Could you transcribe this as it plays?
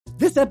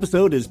This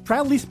episode is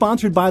proudly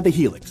sponsored by The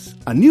Helix,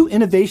 a new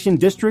innovation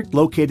district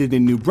located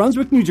in New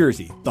Brunswick, New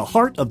Jersey, the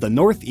heart of the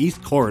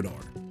Northeast Corridor.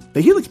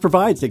 The Helix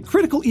provides a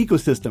critical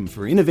ecosystem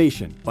for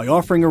innovation by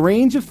offering a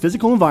range of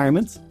physical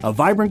environments, a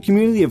vibrant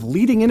community of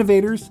leading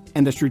innovators,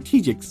 and a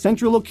strategic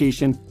central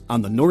location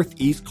on the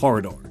Northeast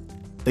Corridor.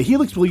 The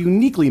Helix will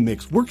uniquely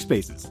mix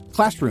workspaces,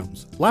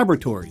 classrooms,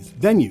 laboratories,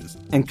 venues,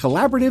 and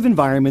collaborative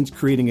environments,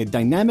 creating a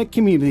dynamic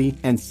community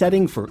and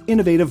setting for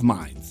innovative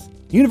minds.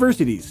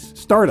 Universities,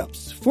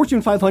 startups,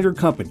 Fortune 500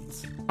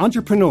 companies,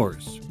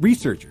 entrepreneurs,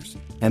 researchers,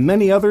 and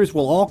many others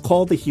will all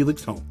call the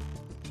Helix home.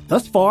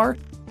 Thus far,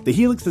 the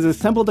Helix has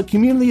assembled a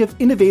community of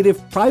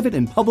innovative private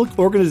and public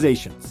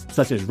organizations,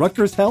 such as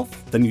Rutgers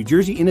Health, the New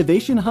Jersey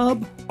Innovation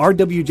Hub,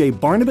 RWJ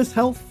Barnabas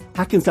Health,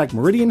 Hackensack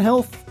Meridian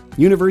Health,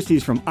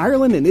 universities from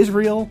Ireland and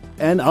Israel,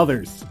 and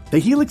others. The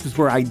Helix is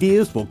where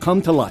ideas will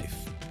come to life.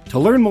 To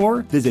learn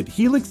more, visit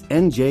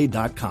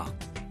helixnj.com.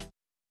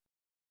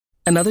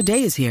 Another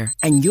day is here,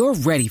 and you're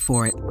ready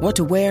for it. What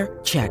to wear?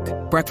 Check.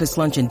 Breakfast,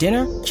 lunch, and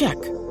dinner? Check.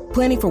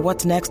 Planning for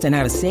what's next and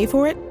how to save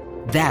for it?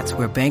 That's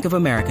where Bank of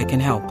America can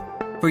help.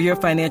 For your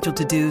financial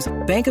to-dos,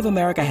 Bank of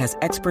America has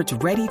experts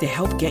ready to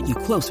help get you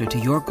closer to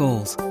your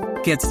goals.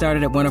 Get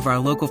started at one of our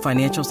local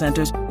financial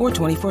centers or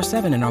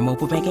 24/7 in our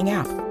mobile banking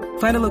app.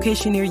 Find a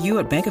location near you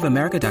at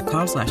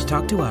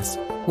bankofamerica.com/talktous.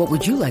 What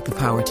would you like the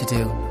power to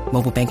do?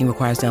 Mobile banking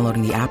requires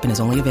downloading the app and is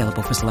only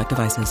available for select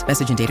devices.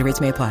 Message and data rates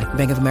may apply.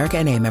 Bank of America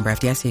N.A., member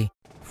FDIC.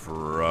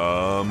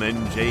 From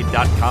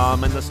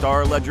NJ.com and the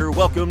Star Ledger,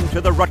 welcome to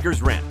the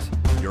Rutgers Rant,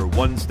 your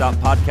one-stop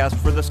podcast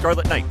for the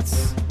Scarlet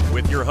Knights.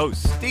 With your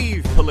hosts,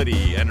 Steve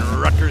Politi and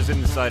Rutgers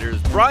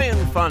insiders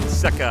Brian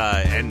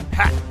Fonseca and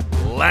Pat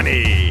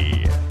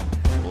Lenny.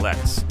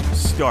 Let's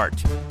start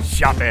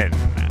shopping.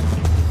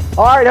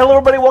 All right, hello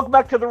everybody. Welcome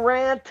back to the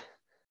Rant.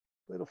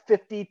 Little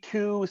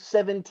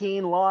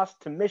 52-17 loss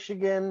to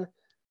Michigan.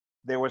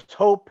 There was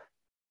hope.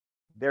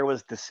 There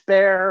was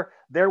despair.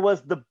 There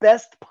was the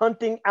best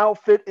punting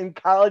outfit in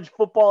college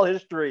football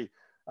history.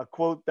 A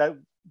quote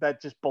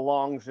that just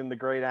belongs in the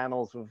great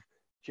annals of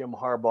Jim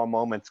Harbaugh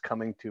moments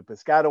coming to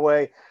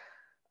Piscataway.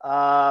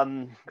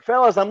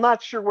 Fellas, I'm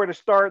not sure where to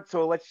start,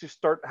 so let's just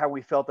start how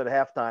we felt at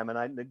halftime.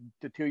 And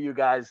the two of you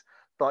guys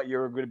thought you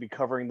were going to be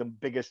covering the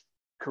biggest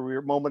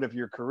career moment of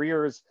your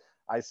careers.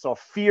 I saw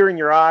fear in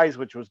your eyes,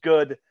 which was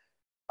good.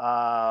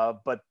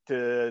 But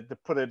to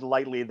put it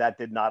lightly, that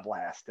did not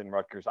last. And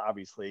Rutgers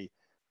obviously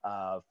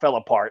fell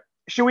apart.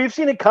 Should we have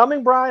seen it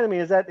coming, Brian? I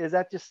mean,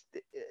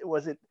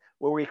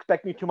 were we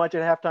expecting too much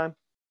at halftime?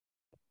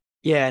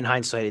 Yeah, in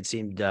hindsight, it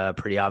seemed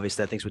pretty obvious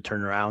that things would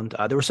turn around.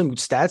 There were some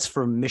stats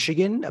from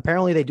Michigan.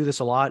 Apparently, they do this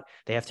a lot.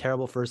 They have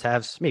terrible first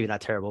halves, maybe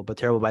not terrible, but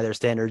terrible by their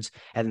standards.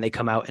 And then they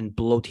come out and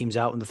blow teams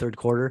out in the third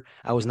quarter.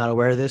 I was not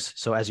aware of this.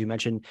 So as you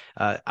mentioned,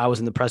 I was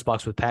in the press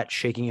box with Pat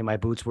shaking in my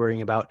boots,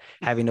 worrying about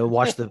having to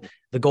watch the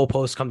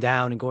goalposts come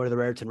down and go to the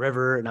Raritan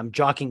River. And I'm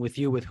jockeying with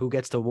you with who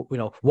gets to,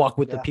 walk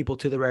with the people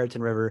to the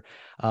Raritan River.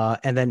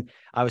 And then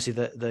obviously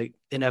the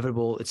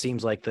inevitable, it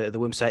seems like the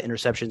Wimsatt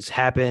interceptions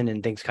happen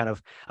and things kind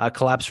of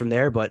collapse from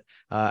there. But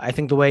I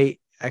think the way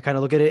I kind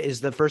of look at it is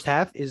the first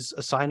half is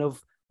a sign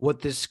of what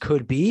this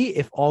could be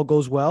if all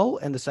goes well.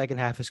 And the second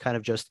half is kind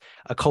of just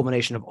a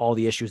culmination of all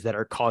the issues that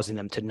are causing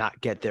them to not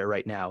get there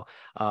right now.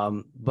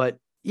 But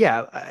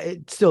yeah,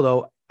 still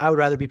though, I would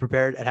rather be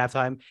prepared at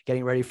halftime,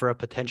 getting ready for a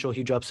potential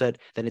huge upset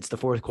than it's the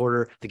fourth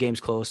quarter, the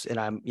game's close, and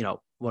I'm,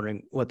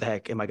 wondering what the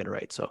heck am I going to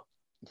write? So,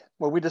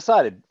 well, we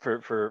decided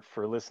for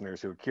listeners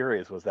who are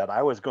curious was that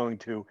I was going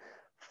to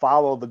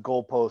follow the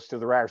goalposts to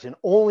the Raritan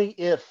only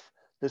if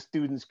the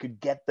students could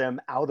get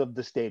them out of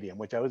the stadium,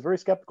 which I was very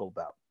skeptical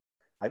about.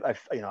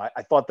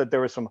 I thought that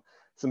there were some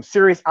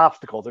serious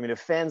obstacles. I mean,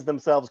 if fans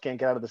themselves can't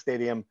get out of the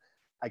stadium,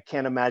 I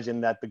can't imagine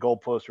that the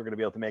goalposts were going to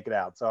be able to make it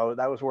out. So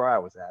that was where I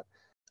was at.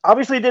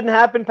 Obviously, it didn't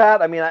happen,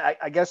 Pat. I mean,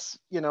 I guess,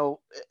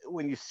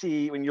 when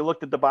you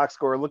looked at the box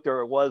score, looked where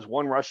it was,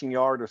 one rushing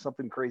yard or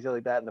something crazy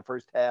like that in the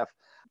first half,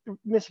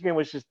 Michigan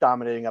was just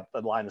dominating up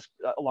the line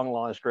along the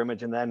line of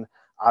scrimmage. And then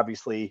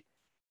obviously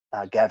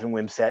Gavin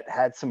Wimsatt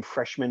had some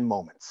freshman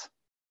moments.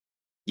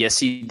 Yes,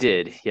 he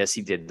did.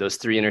 Those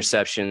three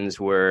interceptions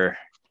were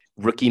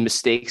rookie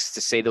mistakes, to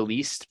say the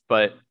least.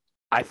 But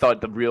I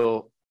thought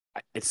one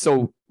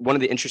of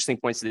the interesting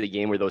points of the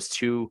game were those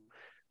two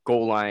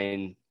goal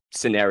line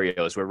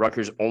scenarios where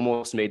Rutgers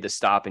almost made the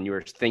stop and you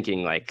were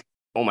thinking like,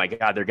 oh my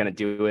God, they're going to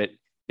do it.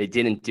 They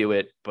didn't do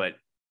it, but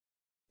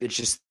it's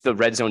just the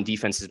red zone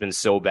defense has been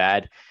so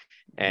bad.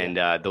 And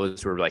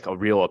those were like a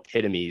real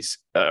epitomes,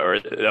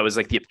 or that was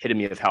like the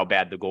epitome of how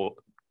bad the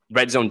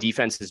red zone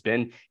defense has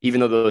been,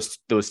 even though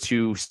those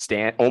two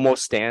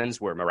almost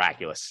stands were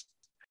miraculous.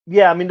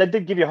 Yeah, I mean, that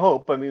did give you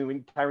hope. I mean,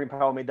 when Tyrone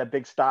Powell made that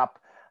big stop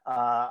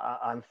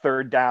on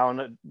third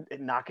down,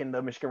 knocking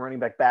the Michigan running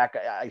back,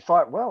 I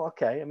thought, well,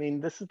 okay. I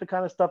mean, this is the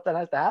kind of stuff that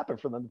has to happen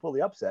for them to pull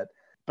the upset.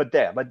 But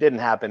that didn't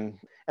happen.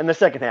 And the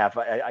second half,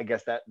 I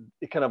guess that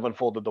it kind of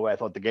unfolded the way I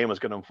thought the game was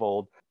going to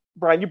unfold.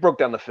 Brian, you broke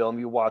down the film.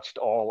 You watched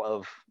all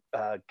of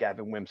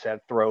Gavin Wimsatt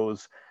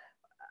throws.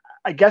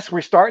 I guess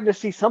we're starting to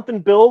see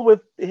something build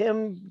with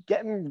him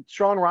getting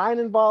Sean Ryan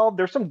involved.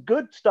 There's some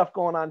good stuff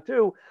going on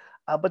too.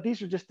 But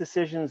these are just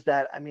decisions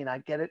that, I mean, I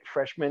get it.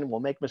 Freshmen will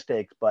make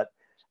mistakes, but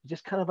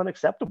just kind of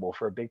unacceptable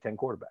for a Big Ten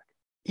quarterback.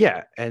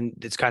 Yeah, and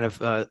it's kind of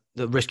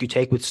the risk you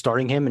take with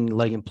starting him and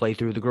letting him play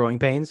through the growing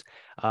pains.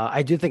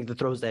 I do think the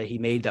throws that he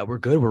made that were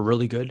good were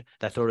really good.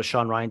 That throw to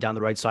Sean Ryan down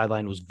the right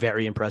sideline was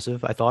very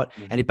impressive, I thought.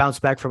 And he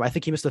bounced back from, I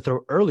think he missed the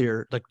throw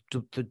earlier, like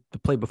the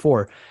play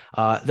before.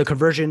 The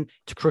conversion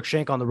to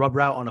Cruikshank on the rub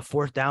route on a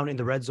 4th down in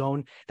the red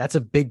zone, that's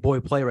a big boy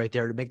play right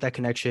there to make that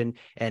connection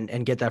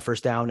and get that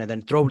first down and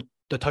then throw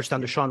the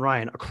touchdown to Sean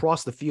Ryan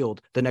across the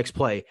field the next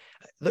play.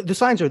 The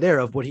signs are there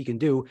of what he can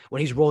do when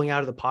he's rolling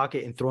out of the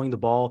pocket and throwing the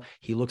ball.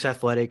 He looks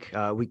athletic.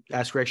 We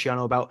asked Greg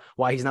Schiano about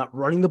why he's not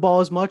running the ball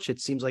as much. It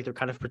seems like they're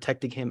kind of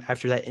protecting him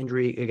after that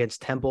injury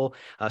against Temple.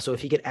 So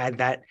if he could add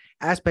that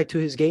aspect to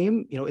his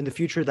game, in the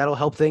future, that'll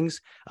help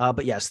things.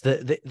 But yes,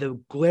 the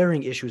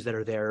glaring issues that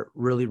are there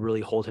really,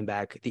 really hold him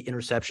back. The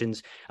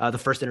interceptions, the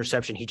first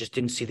interception, he just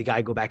didn't see the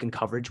guy go back in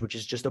coverage, which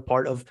is just a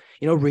part of,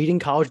 reading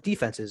college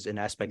defenses, an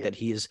aspect that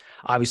he is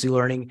obviously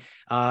learning.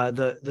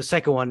 The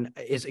second one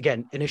is,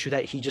 again, an issue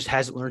that he just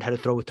hasn't learned how to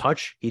throw with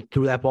touch. He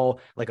threw that ball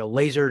like a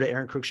laser to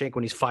Aaron Cruikshank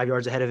when he's 5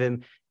 yards ahead of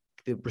him.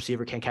 The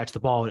receiver can't catch the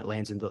ball and it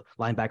lands in the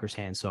linebacker's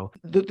hands. So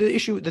the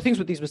things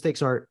with these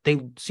mistakes are they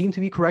seem to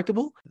be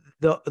correctable.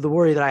 The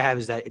worry that I have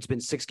is that it's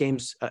been 6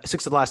 games,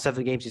 6 of the last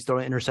 7 games he's thrown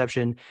an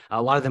interception.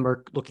 A lot of them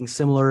are looking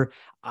similar.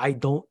 I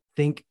don't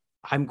think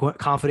I'm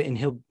confident in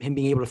him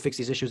being able to fix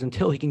these issues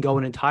until he can go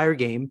an entire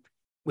game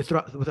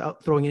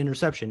without throwing an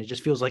interception. It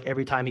just feels like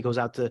every time he goes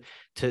out to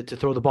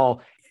throw the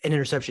ball, an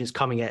interception is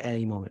coming at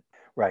any moment.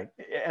 Right.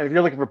 And if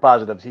you're looking for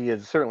positives, he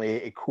is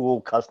certainly a cool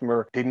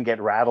customer. Didn't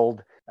get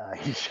rattled.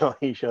 He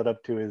showed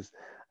up to his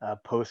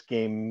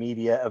post-game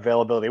media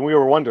availability. And we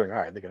were wondering, all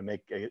right, they're going to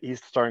make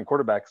he's starting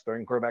quarterback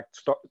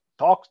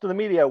talks to the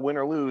media, win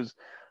or lose.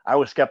 I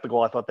was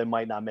skeptical. I thought they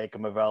might not make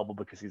him available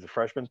because he's a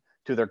freshman.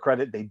 To their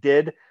credit, they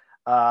did.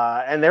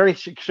 And there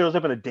he shows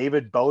up in a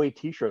David Bowie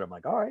t-shirt. I'm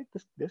like, all right,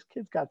 this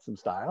kid's got some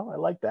style. I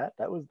like that.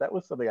 That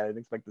was something I didn't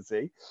expect to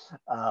see.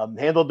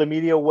 Handled the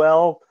media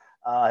well.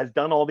 Has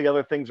done all the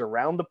other things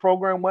around the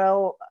program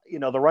well.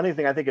 The running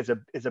thing I think is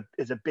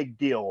a big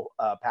deal,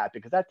 Pat,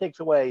 because that takes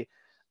away,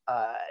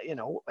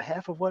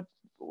 half of what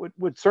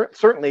would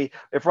certainly,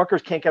 if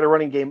Rutgers can't get a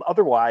running game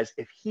otherwise,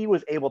 if he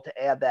was able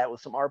to add that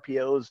with some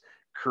RPOs,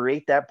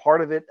 create that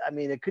part of it, I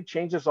mean, it could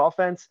change this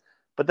offense.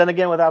 But then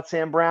again, without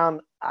Sam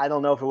Brown, I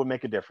don't know if it would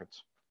make a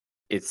difference.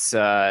 It's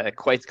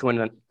quite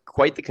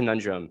the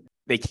conundrum.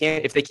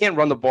 If they can't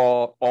run the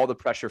ball, all the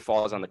pressure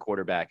falls on the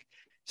quarterback.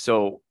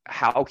 So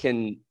how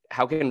can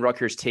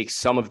Rutgers take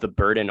some of the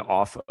burden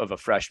off of a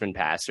freshman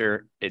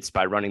passer? It's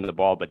by running the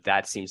ball, but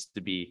that seems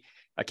to be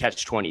a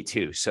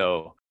catch-22.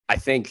 So I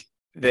think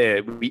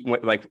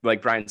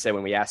like Brian said,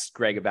 when we asked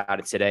Greg about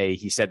it today,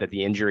 he said that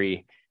the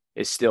injury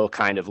is still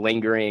kind of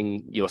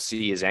lingering. You'll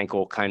see his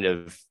ankle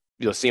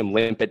you'll see him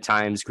limp at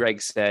times,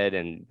 Greg said,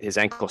 and his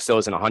ankle still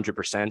isn't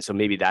 100%. So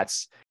maybe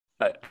that's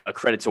a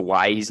credit to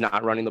why he's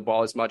not running the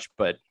ball as much.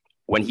 But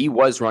when he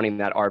was running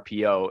that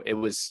RPO, it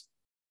was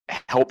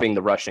helping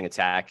the rushing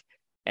attack.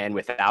 And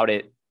without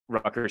it,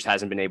 Rutgers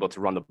hasn't been able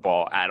to run the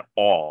ball at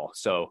all.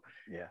 So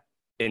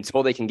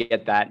until they can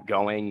get that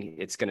going,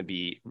 it's going to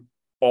be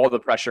all the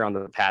pressure on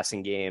the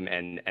passing game.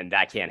 And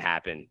that can't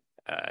happen,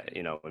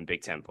 in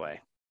Big Ten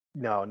play.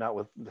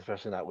 No,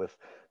 especially not with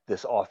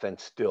this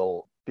offense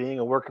still being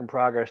a work in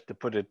progress, to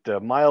put it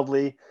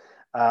mildly.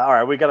 All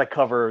right, we got to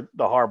cover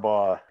the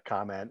Harbaugh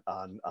comment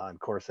on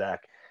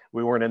Corsack.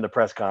 We weren't in the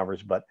press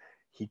conference, but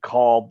he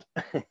called,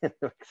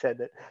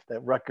 said that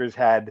Rutgers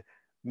had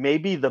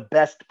maybe the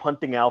best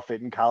punting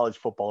outfit in college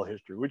football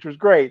history, which was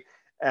great.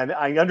 And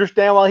I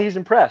understand why he's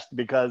impressed,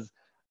 because,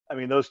 I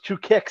mean, those 2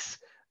 kicks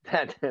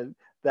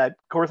that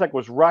Corsack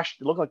was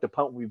rushed, it looked like the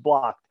punt we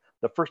blocked.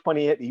 The first punt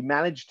he hit, he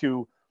managed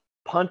to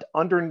punt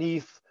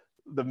underneath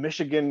the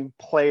Michigan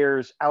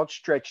player's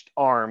outstretched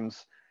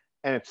arms,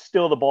 and it's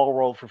still the ball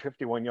rolled for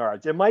 51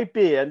 yards. It might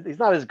be, and he's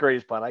not as great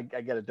as punt. I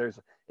get it. There's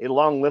a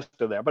long list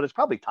of there, but it's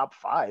probably top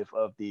 5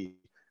 of the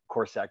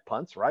Corsack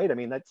punts, right? I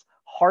mean, that's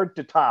hard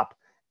to top.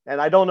 And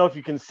I don't know if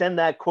you can send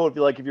that quote,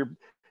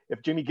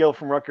 if Jimmy Gill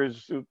from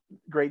Rutgers,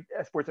 great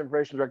sports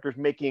information director, is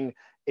making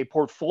a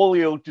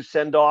portfolio to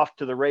send off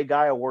to the Ray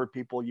Guy Award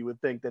people, you would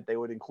think that they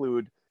would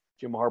include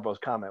Jim Harbaugh's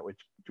comment, which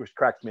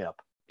cracks me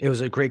up. It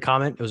was a great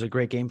comment. It was a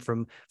great game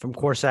from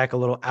Corsack, a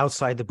little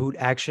outside the boot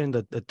action,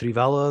 the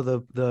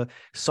Trivela, the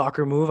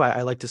soccer move.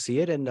 I like to see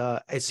it. And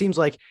it seems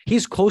like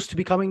he's close to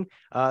becoming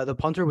the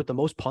punter with the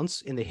most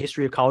punts in the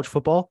history of college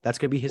football. That's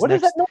going to be his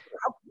next. What is that?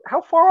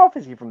 How far off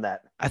is he from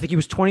that? I think he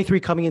was 23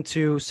 coming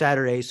into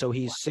Saturday, so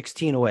he's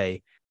 16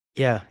 away.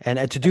 Yeah. And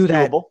to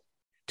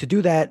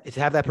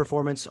have that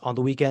performance on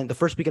the weekend, the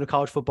first weekend of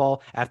college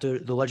football after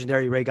the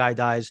legendary Ray Guy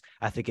dies,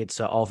 I think it's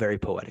all very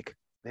poetic.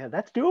 Man,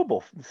 that's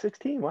doable.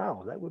 16.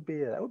 Wow, that would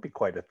be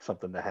quite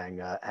something to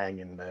hang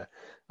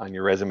on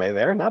your resume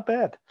there. Not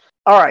bad.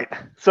 All right,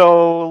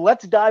 so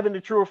let's dive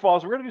into True or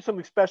False. We're going to do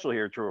something special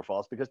here, True or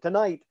False, because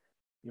tonight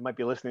You might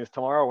be listening to this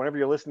tomorrow. Whenever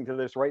you're listening to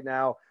this right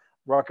now,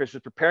 Rutgers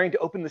is preparing to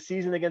open the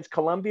season against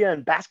Columbia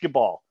in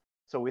basketball.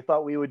 So we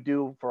thought we would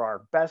do, for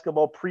our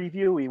basketball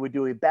preview, we would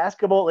do a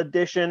basketball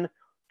edition,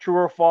 true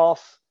or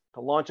false,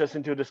 to launch us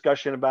into a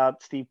discussion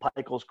about Steve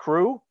Pikiell's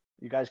crew.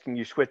 You guys, can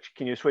you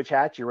switch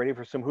hats? You ready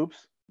for some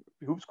hoops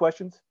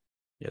questions?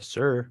 Yes,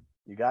 sir.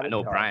 You got it? I know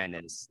All Brian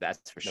is,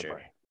 that's for No, sure.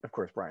 Brian. Of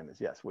course, Brian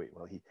is. Yes,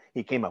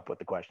 he came up with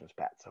the questions,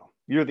 Pat. So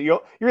you're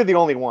the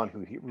only one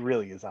who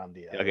really is on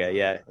the. Okay,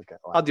 yeah. Okay,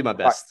 I'll do my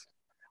best.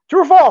 Right.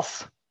 True or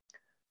false?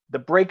 The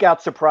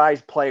breakout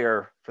surprise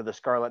player for the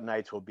Scarlet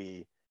Knights will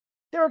be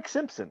Derek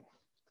Simpson.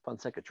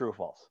 Fonseca, true or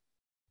false?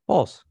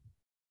 False.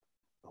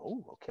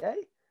 Oh, okay.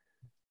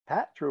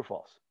 Pat, true or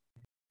false?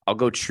 I'll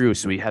go true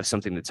so we have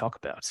something to talk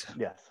about.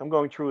 Yes, I'm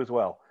going true as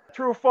well.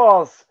 True or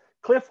false?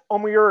 Cliff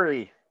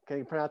Omori. Can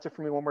you pronounce it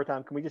for me one more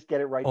time? Can we just get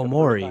it right?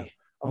 Omori.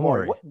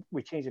 Omori. What?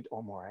 We changed it to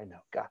Omori. I know.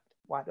 God,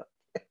 why don't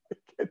I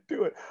can't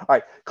do it? All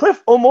right.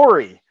 Cliff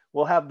Omori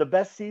will have the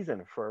best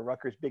season for a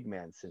Rutgers big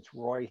man since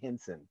Roy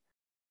Hinson.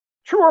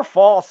 True or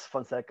false,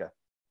 Fonseca?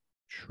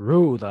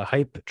 True. The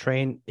hype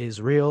train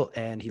is real,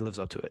 and he lives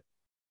up to it.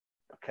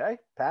 Okay,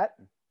 Pat.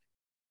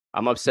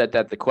 I'm upset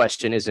that the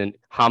question isn't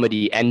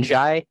Hamidi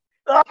Njai.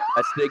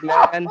 That's big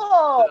man.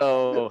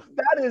 So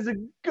that is a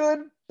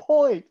good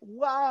point.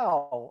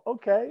 Wow.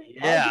 Okay.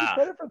 Yeah. I'll give you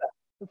credit for that.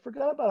 I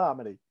forgot about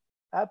Hamidi.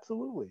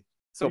 Absolutely.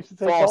 So You should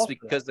say false false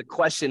because the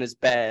question is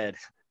bad.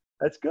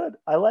 That's good.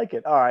 I like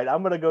it. All right.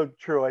 I'm going to go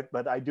true,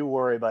 but I do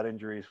worry about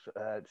injuries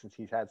since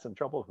he's had some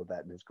troubles with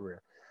that in his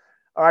career.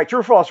 All right. True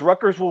or false?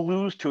 Rutgers will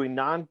lose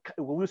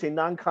a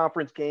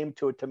non-conference game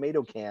to a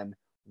tomato can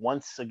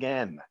once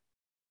again.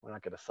 We're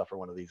not going to suffer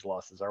one of these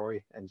losses, are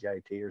we?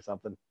 NJIT or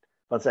something.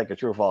 Fonseca,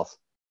 true or false?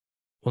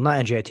 Well,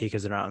 not NJIT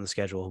because they're not on the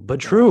schedule,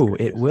 but true.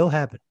 It will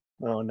happen.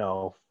 Oh,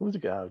 no. Who's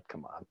it go?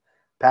 Come on.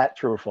 Pat,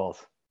 true or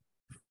false?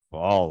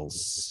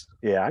 False.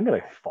 Yeah, I'm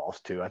going to false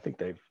too. I think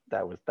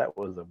that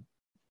was a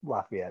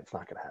Lafayette. It's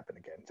not going to happen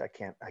again.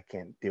 I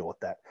can't deal with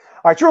that.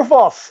 All right, true or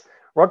false?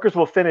 Rutgers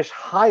will finish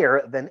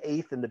higher than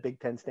 8th in the Big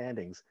Ten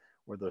standings,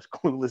 where those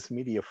clueless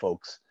media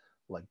folks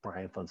like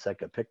Brian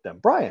Fonseca picked them.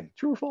 Brian,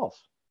 true or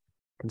false?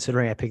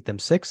 Considering I picked them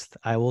 6th,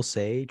 I will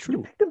say true.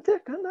 You picked them 6th.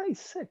 Oh, nice.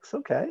 6.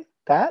 Okay.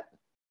 Pat?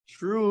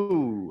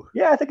 True.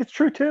 Yeah, I think it's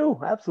true too.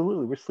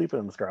 Absolutely. We're sleeping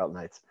on the Scarlet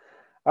Knights.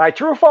 All right,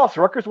 true or false?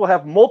 Rutgers will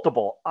have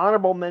multiple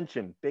honorable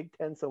mention Big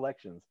Ten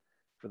selections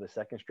for the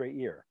second straight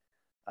year.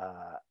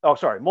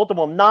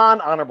 Multiple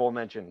non-honorable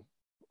mention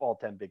all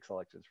 10 big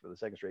selections for the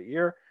second straight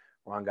year.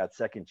 Ron got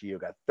second. Gio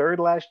got third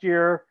last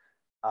year.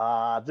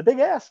 It's a big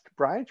ask.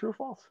 Brian, true or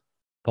false?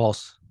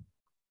 False.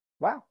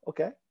 Wow.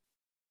 Okay.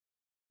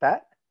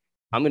 Pat?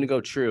 I'm going to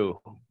go true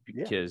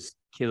because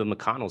Caleb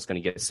McConnell's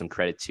going to get some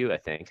credit too, I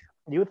think.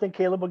 You would think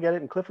Caleb will get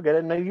it and Cliff will get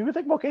it. And you would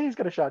think Mulcahy's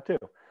got a shot too.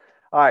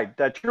 All right.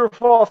 True or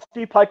false?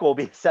 Steve Pikiell will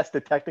be assessed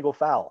a technical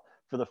foul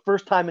for the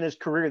first time in his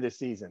career this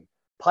season.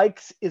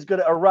 Pikes is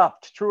going to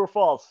erupt. True or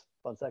false?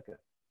 Fonseca.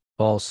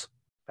 False.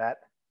 Pat?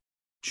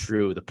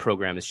 True. The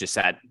program is just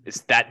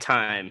it's that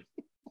time.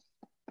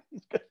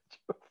 He's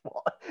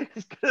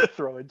going to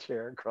throw a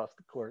chair across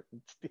the court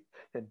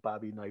in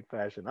Bobby Knight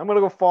fashion. I'm going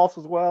to go false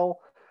as well.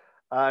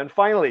 And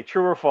finally,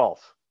 true or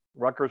false?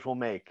 Rutgers will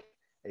make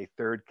a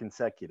third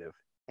consecutive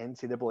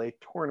NCAA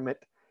tournament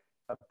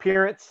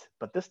appearance,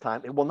 but this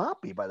time it will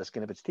not be by the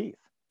skin of its teeth.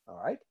 All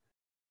right.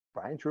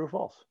 Brian, true or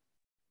false?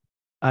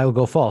 I will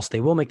go false.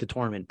 They will make the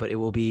tournament, but it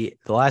will be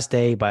the last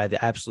day by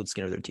the absolute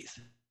skin of their teeth.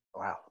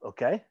 Wow.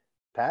 Okay.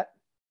 Pat?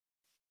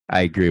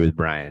 I agree with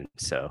Brian.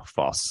 So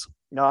false.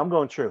 No, I'm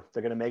going true.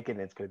 They're going to make it,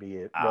 and it's going to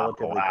be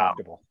relatively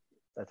comfortable.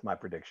 That's my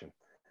prediction.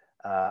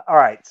 All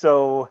right.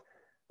 So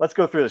let's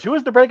go through this. Who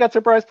is the breakout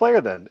surprise player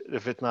then,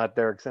 if it's not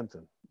Derek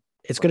Simpson?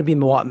 It's going to be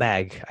Mawot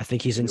Mag. I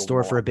think he's in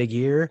store for a big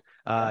year.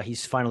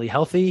 He's finally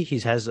healthy. He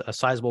has a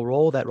sizable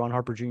role that Ron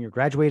Harper Jr.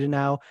 graduated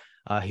now.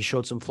 He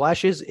showed some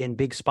flashes in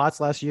big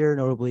spots last year,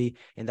 notably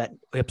in that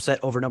upset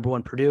over number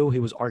 1 Purdue. He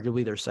was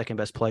arguably their second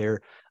best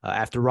player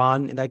after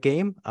Ron in that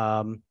game.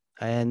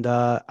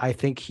 I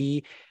think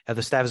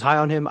the staff is high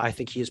on him. I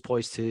think he is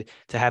poised to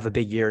have a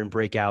big year and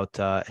break out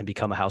and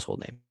become a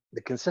household name.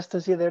 The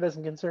consistency there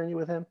doesn't concern you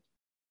with him?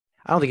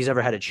 I don't think he's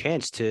ever had a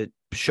chance to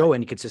show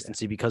any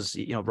consistency because,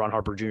 Ron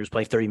Harper Jr. is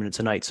playing 30 minutes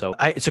a night. So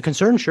it's a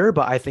concern, sure,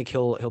 but I think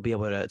he'll be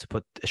able to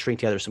put a string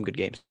together some good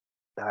games.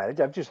 All right.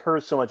 I've just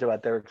heard so much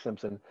about Derek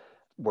Simpson,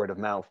 word of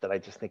mouth, that I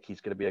just think he's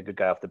going to be a good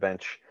guy off the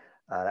bench.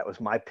 That was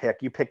my pick.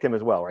 You picked him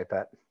as well, right,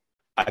 Pat?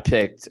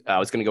 I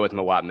was going to go with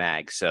Mawot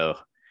Mag. So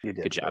you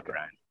did. Good job, okay.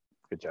 Brian.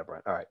 Good job,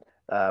 Brian. All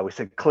right. We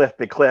said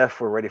Big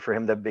Cliff. We're ready for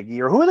him to have a big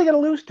year. Who are they going to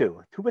lose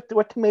to?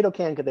 What tomato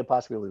can could they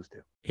possibly lose to?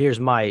 Here's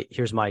my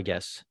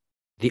guess.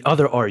 The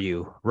other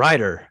RU,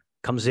 Ryder,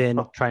 comes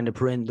in trying to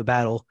bring the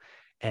battle,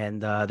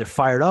 and they're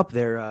fired up.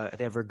 They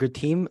have a good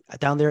team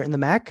down there in the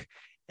MAC,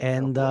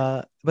 and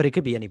but it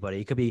could be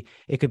anybody.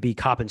 It could be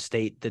Coppin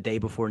State the day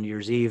before New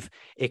Year's Eve.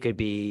 It could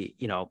be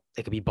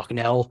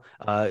Bucknell,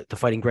 the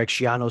Fighting Greg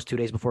Schianos 2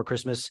 days before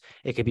Christmas.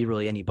 It could be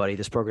really anybody.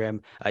 This program,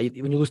 when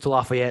you lose to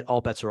Lafayette,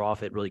 all bets are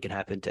off. It really can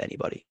happen to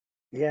anybody.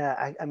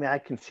 Yeah, I mean, I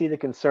can see the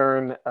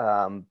concern,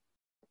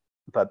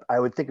 but I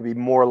would think it'd be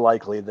more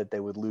likely that they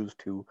would lose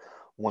to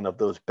one of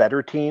those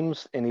better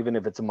teams. And even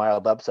if it's a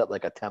mild upset,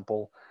 like a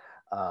Temple,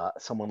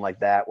 someone like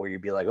that, where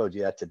you'd be like, oh, gee,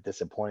 that's a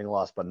disappointing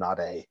loss, but not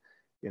a,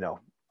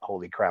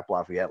 holy crap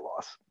Lafayette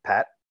loss.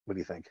 Pat, what do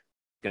you think?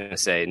 Gonna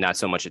say not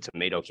so much a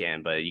tomato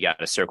can, but you got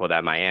to circle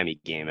that Miami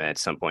game at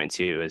some point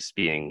too as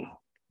being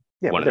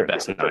one of the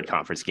best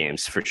non-conference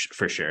games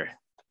for sure.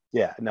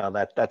 Yeah, no,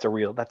 that's a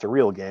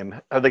real game.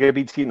 Are they going to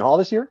beat Seton Hall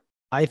this year?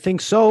 I think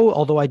so,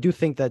 although I do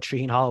think that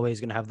Shaheen Holloway is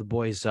going to have the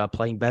boys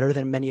playing better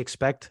than many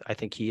expect. I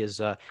think he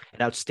is an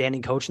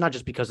outstanding coach, not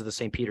just because of the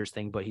St. Peter's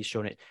thing, but he's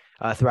shown it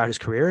throughout his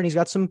career, and he's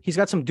got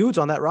some dudes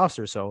on that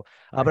roster. So,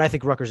 but I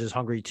think Rutgers is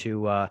hungry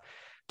to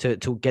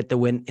get the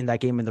win in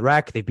that game in the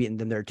RAC. They've beaten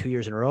them there 2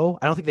 years in a row.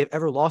 I don't think they've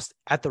ever lost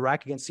at the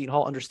RAC against Seton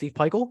Hall under Steve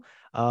Peichel.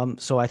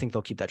 So I think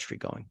they'll keep that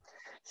streak going.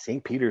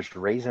 St. Peter's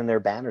raising their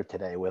banner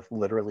today with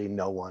literally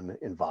no one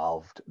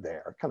involved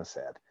there. Kind of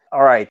sad.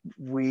 All right.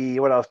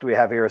 What else do we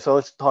have here? So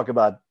let's talk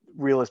about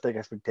realistic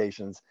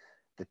expectations.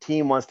 The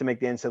team wants to make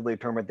the NCAA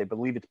tournament. They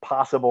believe it's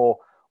possible.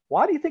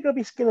 Why do you think it'll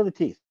be skin of the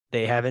teeth?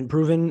 They haven't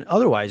proven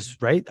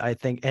otherwise, right? I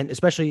think, and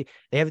especially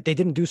they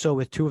didn't do so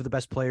with two of the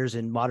best players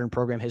in modern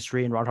program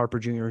history, and Ron Harper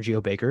Jr. and Geo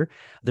Baker.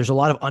 There's a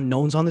lot of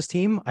unknowns on this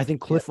team. I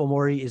think Cliff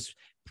Omori is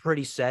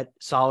pretty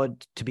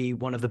solid to be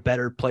one of the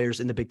better players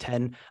in the Big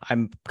Ten.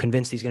 I'm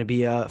convinced he's going to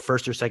be a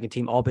first or second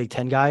team all Big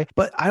Ten guy,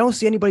 but I don't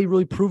see anybody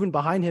really proven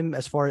behind him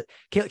as far as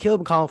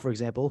Caleb McCollum, for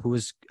example, who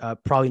is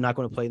probably not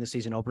going to play in the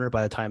season opener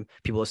by the time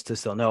people listen to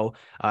still know.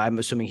 I'm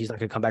assuming he's not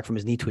going to come back from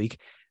his knee tweak.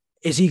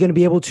 Is he going to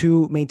be able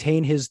to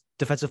maintain his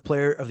defensive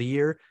player of the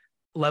year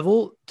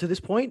level to this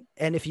point?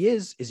 And if he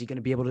is he going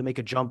to be able to make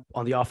a jump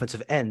on the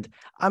offensive end?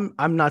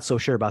 I'm not so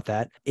sure about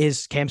that.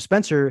 Is Cam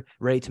Spencer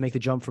ready to make the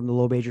jump from the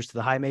low majors to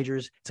the high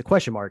majors? It's a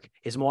question mark.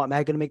 Is Mawot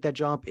Mag going to make that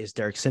jump? Is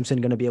Derek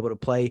Simpson going to be able to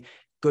play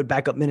good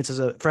backup minutes as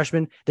a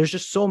freshman? There's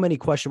just so many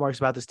question marks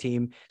about this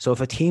team. So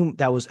if a team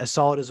that was as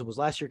solid as it was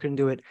last year couldn't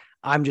do it,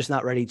 I'm just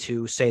not ready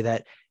to say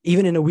that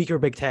even in a weaker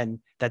Big Ten,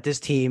 that this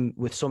team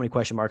with so many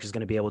question marks is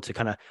going to be able to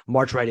kind of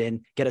march right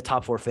in, get a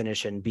top 4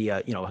 finish, and be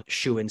a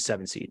shoe-in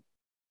 7 seed.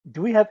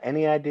 Do we have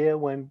any idea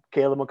when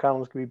Caleb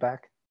McCollum is going to be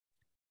back?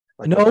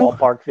 Like no. A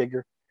ballpark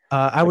figure?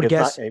 I would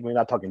guess. We're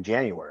not talking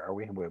January, are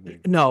we?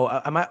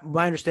 No,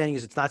 my understanding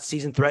is it's not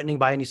season threatening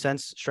by any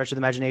sense, stretch of the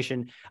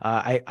imagination.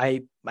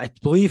 I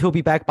believe he'll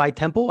be back by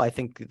Temple. I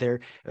think they're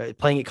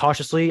playing it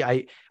cautiously.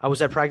 I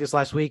was at practice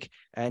last week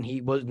and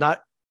he was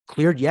not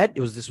cleared yet.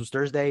 This was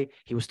Thursday.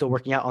 He was still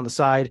working out on the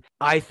side.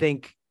 I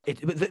think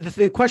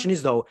the question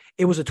is, though,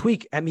 it was a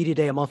tweak at media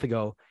day a month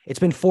ago. It's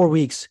been 4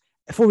 weeks.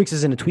 4 weeks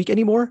isn't a tweak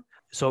anymore.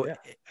 So yeah.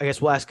 I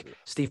guess we'll ask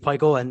Steve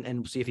Peichel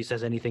and see if he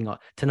says anything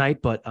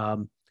tonight. But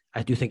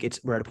I do think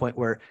we're at a point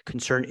where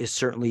concern is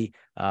certainly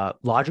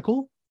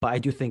logical. But I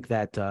do think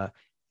that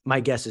my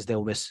guess is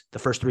they'll miss the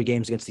first 3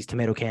 games against these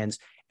tomato cans,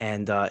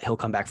 and he'll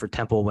come back for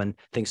Temple when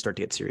things start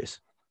to get serious.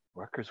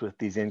 Rutgers with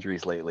these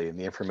injuries lately, and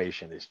the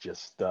information is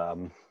just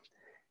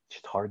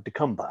hard to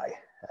come by,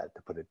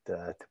 to put it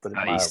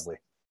mildly.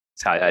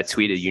 That's how I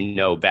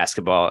tweeted,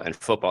 basketball and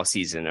football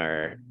season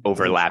are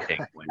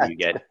overlapping when you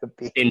get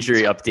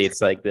injury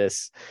updates like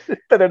this.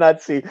 Better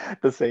not see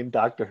the same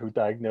doctor who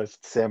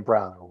diagnosed Sam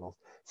Brown. We'll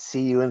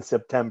see you in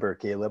September,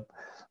 Caleb.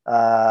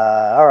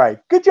 All right.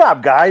 Good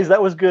job, guys.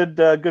 That was good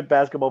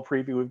basketball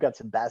preview. We've got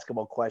some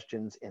basketball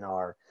questions in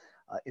our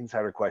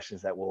insider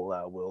questions that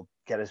will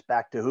get us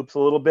back to hoops a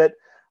little bit.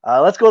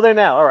 Let's go there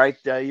now. All right.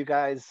 You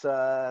guys,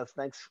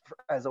 thanks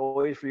as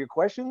always for your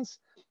questions.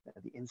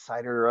 The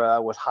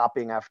insider was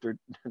hopping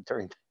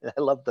during.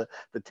 I love the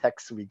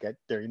texts we get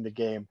during the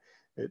game.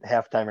 At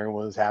halftime,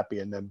 everyone was happy,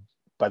 and then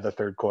by the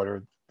third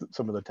quarter,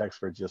 some of the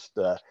texts were just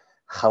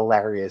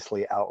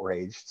hilariously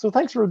outraged. So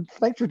thanks for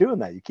doing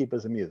that. You keep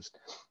us amused.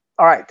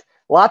 All right,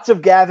 lots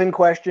of Gavin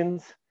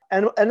questions,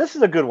 and this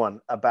is a good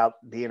one about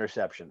the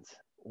interceptions.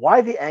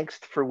 Why the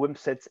angst for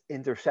Wimsatt's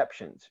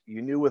interceptions?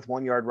 You knew with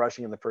 1 yard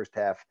rushing in the first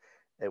half,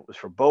 it was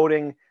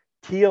foreboding.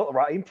 Mike Teal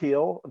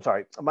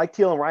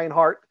and Ryan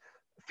Hart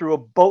threw a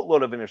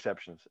boatload of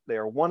interceptions. They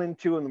are 1 and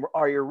 2 in the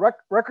RU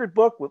record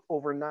book with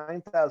over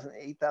 9,000,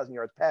 8,000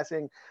 yards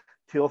passing.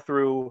 Teal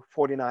threw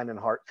 49 and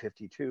Hart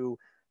 52.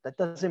 That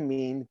doesn't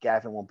mean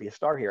Gavin won't be a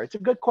star here. It's a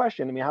good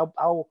question. I mean,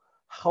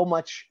 how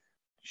much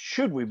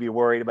should we be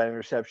worried about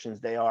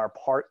interceptions? They are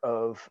part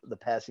of the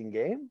passing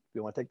game.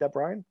 You want to take that,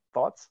 Brian?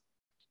 Thoughts?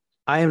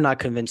 I am not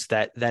convinced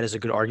that is a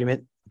good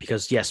argument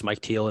because, yes,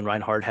 Mike Teal and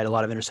Ryan Hart had a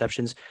lot of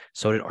interceptions.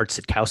 So did Art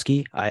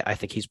Sitkowski. I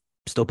think he's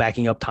still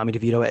backing up Tommy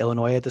DeVito at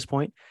Illinois at this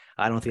point.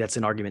 I don't think that's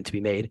an argument to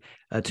be made.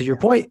 To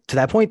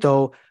that point,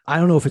 though, I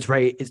don't know if it's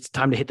right. It's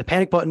time to hit the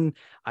panic button.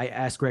 I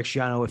asked Greg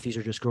Schiano if these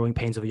are just growing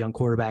pains of a young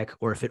quarterback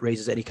or if it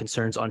raises any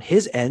concerns on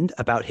his end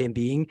about him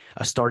being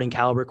a starting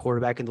caliber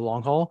quarterback in the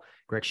long haul.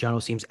 Greg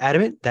Schiano seems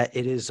adamant that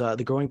it is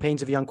the growing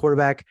pains of a young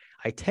quarterback.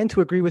 I tend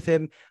to agree with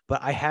him, but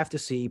I have to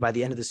see by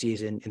the end of the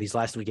season in these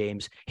last 3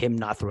 games, him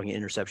not throwing an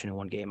interception in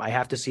one game. I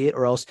have to see it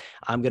or else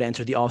I'm going to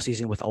enter the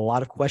offseason with a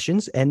lot of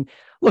questions. And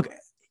look,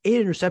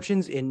 8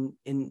 interceptions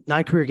in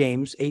 9 career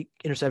games, 8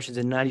 interceptions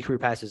in 90 career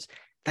passes.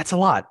 That's a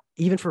lot,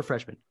 even for a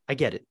freshman. I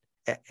get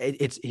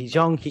it. He's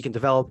young. He can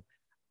develop.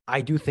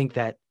 I do think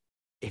that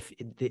if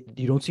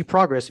you don't see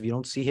progress, if you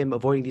don't see him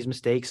avoiding these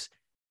mistakes,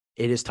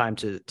 it is time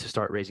to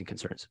start raising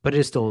concerns. But it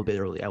is still a bit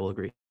early. I will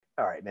agree.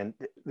 All right, and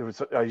there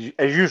was,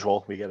 as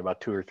usual, we get about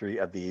 2 or 3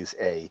 of these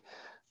a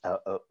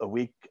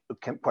week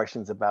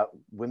questions about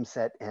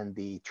Wimsatt and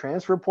the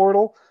transfer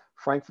portal.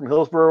 Frank from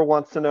Hillsborough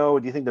wants to know,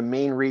 do you think the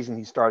main reason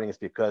he's starting is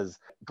because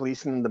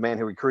Gleason, the man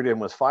who recruited him,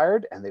 was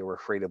fired and they were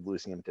afraid of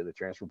losing him to the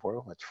transfer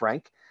portal? That's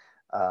Frank.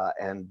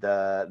 And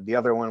the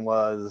other one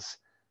was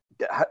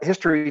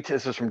history.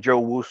 This is from Joe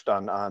Woost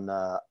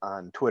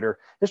on Twitter.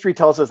 History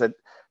tells us that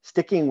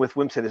sticking with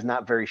Wimsatt is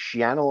not very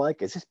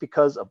Schiano-like. Is this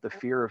because of the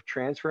fear of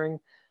transferring?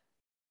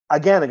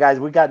 Again, guys,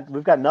 we've got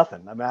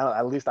nothing. I mean,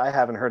 at least I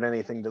haven't heard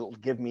anything to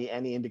give me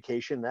any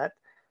indication that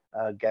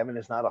Gavin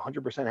is not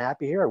 100%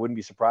 happy here. I wouldn't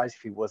be surprised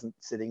if he wasn't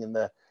sitting in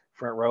the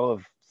front row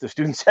of the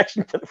student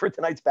section for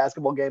tonight's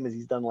basketball game as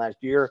he's done last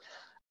year.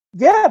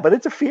 Yeah, but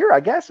it's a fear,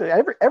 I guess.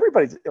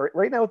 Everybody's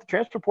right now with the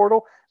transfer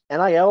portal,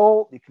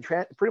 NIL, you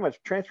can pretty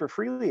much transfer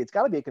freely. It's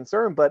got to be a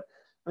concern. But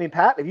I mean,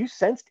 Pat, have you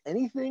sensed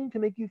anything to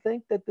make you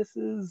think that this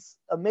is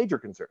a major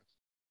concern?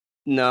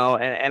 No,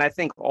 and I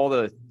think all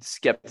the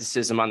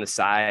skepticism on the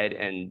side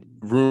and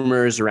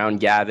rumors around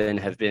Gavin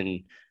have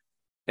been,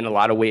 in a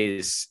lot of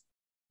ways,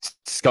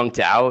 skunked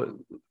out,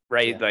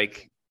 right? Yeah.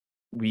 Like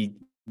we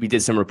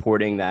did some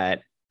reporting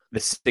that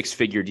the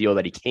 6-figure deal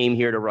that he came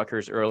here to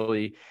Rutgers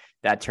early,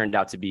 that turned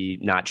out to be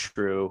not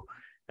true.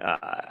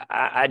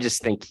 I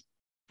just think,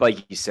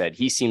 like you said,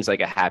 he seems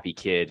like a happy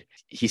kid.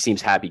 He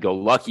seems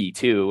happy-go-lucky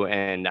too,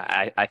 and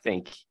I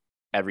think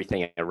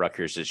everything at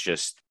Rutgers is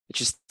just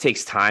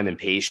takes time and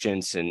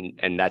patience,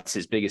 and that's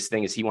his biggest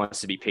thing is he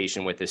wants to be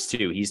patient with this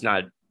too. He's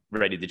not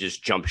ready to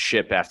just jump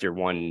ship after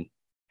one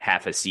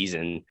half a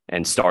season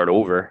and start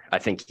over. I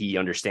think he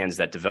understands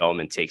that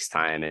development takes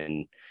time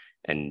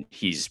and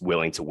he's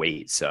willing to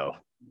wait. So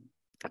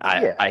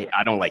I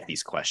don't like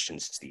these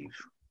questions, Steve.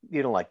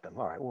 You don't like them.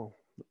 All right. Well,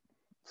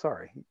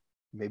 sorry.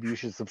 Maybe you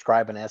should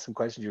subscribe and ask some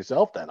questions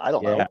yourself then. I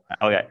don't know.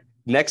 Okay.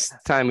 Next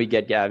time we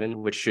get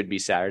Gavin, which should be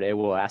Saturday,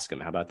 we'll ask him.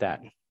 How about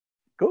that?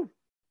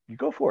 You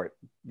go for it.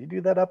 You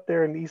do that up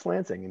there in East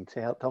Lansing and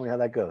tell me how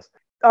that goes.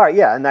 All right,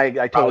 yeah, and I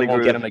totally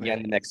won't agree. Get him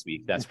again next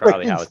week. That's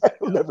probably how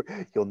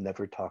it's. You'll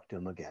never talk to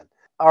him again.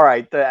 All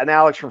right, and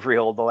Alex from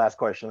Freehold, the last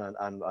question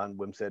on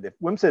Wimsatt. If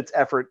Wimsatt's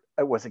effort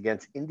was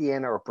against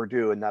Indiana or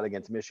Purdue and not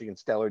against Michigan's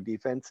stellar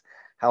defense,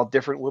 how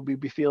different will we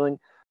be feeling?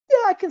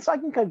 Yeah, I can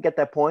kind of get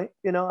that point.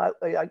 You know,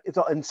 it's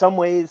in some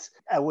ways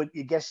I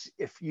guess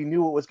if you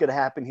knew what was going to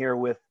happen here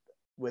with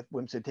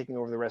Wimsatt taking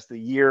over the rest of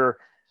the year,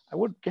 I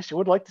would guess you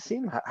would like to see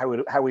him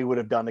how he would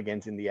have done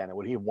against Indiana.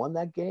 Would he have won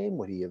that game?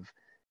 Would he have,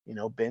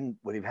 would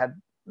he have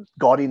had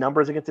gaudy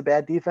numbers against a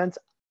bad defense?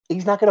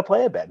 He's not going to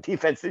play a bad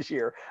defense this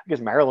year. I guess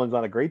Maryland's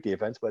not a great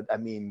defense, but I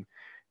mean,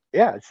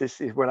 yeah, it's just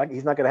he's not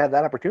going to have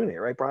that opportunity,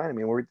 right, Brian? I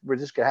mean, we're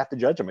just going to have to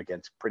judge him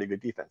against pretty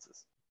good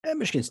defenses. And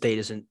Michigan State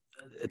isn't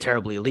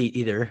terribly elite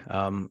either.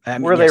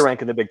 Where are they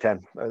rank in the Big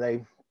Ten? Are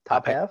they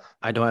top half?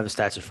 I don't have the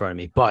stats in front of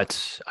me,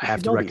 but I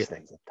have to these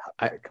things.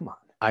 Come on.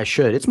 I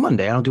should. It's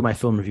Monday. I don't do my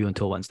film review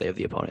until Wednesday of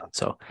the opponent.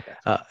 So,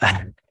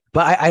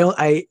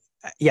 but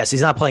yes,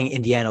 he's not playing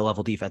Indiana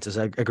level defenses.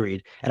 I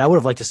agreed. And I would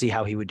have liked to see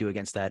how he would do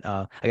against that.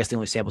 I guess the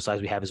only sample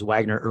size we have is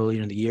Wagner early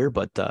in the year,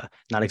 but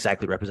not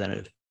exactly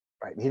representative.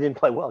 Right. He didn't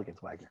play well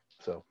against Wagner.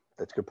 So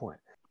that's a good point.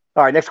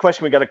 All right. Next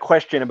question. We got a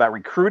question about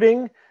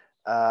recruiting.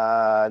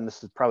 And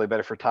this is probably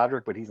better for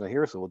Todrick, but he's not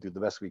here. So we'll do the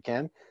best we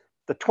can.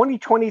 The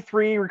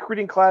 2023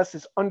 recruiting class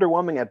is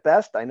underwhelming at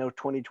best. I know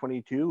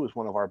 2022 was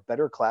one of our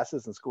better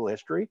classes in school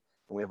history,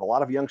 and we have a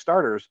lot of young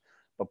starters.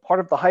 But part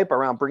of the hype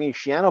around bringing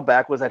Schiano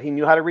back was that he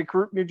knew how to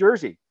recruit New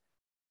Jersey.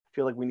 I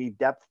feel like we need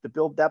depth to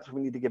build depth.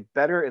 We need to get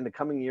better in the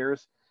coming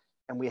years,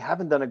 and we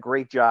haven't done a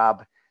great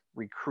job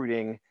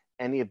recruiting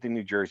any of the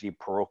New Jersey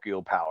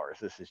parochial powers.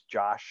 This is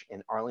Josh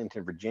in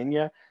Arlington,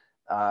 Virginia.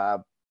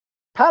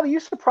 Pat, are you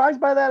surprised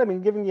by that? I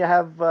mean, given you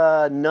have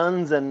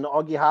Nuns and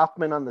Augie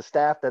Hoffman on the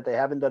staff, that they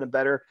haven't done a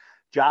better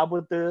job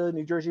with the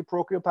New Jersey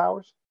parochial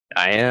powers?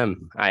 I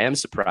am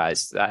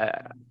surprised.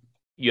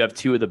 You have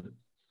two of the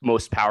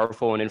most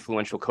powerful and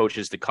influential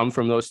coaches to come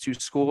from those two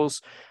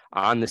schools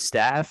on the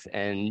staff.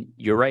 And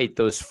you're right,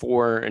 those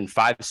 4- and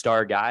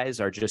 5-star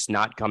guys are just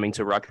not coming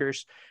to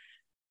Rutgers.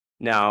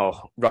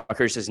 Now,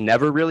 Rutgers has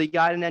never really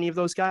gotten any of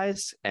those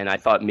guys, and I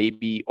thought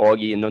maybe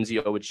Augie and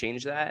Nunzio would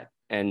change that.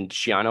 And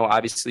Schiano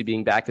obviously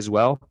being back as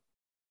well.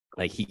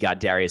 Like he got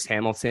Darius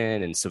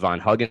Hamilton and Savon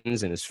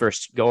Huggins in his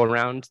first go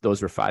around.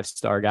 Those were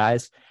 5-star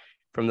guys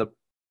from the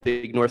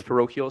Big North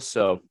parochials.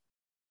 So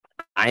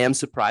I am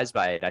surprised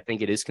by it. I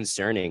think it is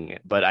concerning,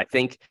 but I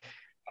think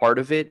part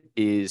of it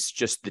is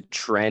just the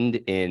trend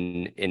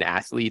in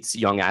athletes,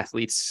 young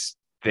athletes.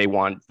 They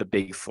want the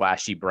big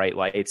flashy bright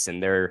lights,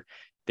 and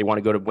they want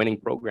to go to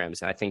winning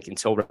programs. And I think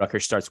until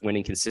Rutgers starts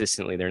winning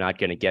consistently, they're not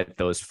going to get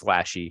those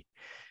flashy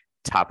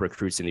top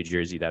recruits in New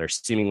Jersey that are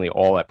seemingly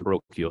all at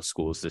parochial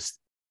schools this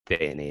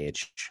day and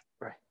age.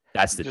 Right.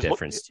 That's the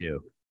difference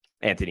too.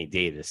 Anthony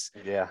Davis.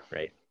 Yeah.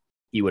 Right.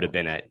 He would have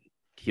been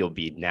he'll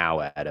be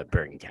now at a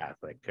Bergen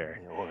Catholic or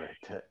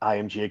to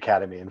IMG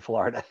Academy in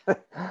Florida.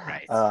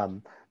 Right.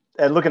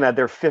 And looking at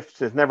their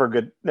fifth is never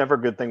a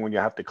good thing when you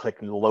have to click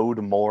and load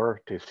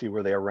more to see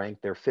where they are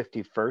ranked. They're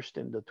 51st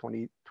in the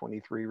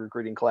 2023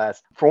 recruiting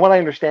class. From what I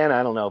understand,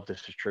 I don't know if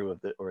this is true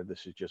or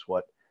this is just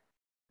what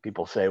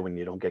people say when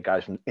you don't get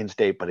guys from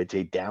in-state, but it's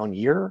a down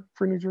year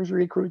for New Jersey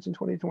recruits in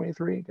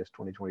 2023. I guess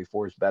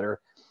 2024 is better.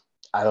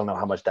 I don't know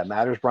how much that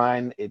matters,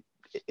 Brian.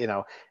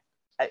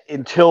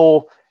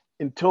 Until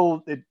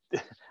it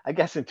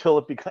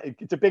becomes,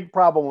 it's a big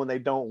problem when they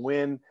don't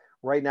win.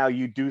 Right now,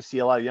 you do see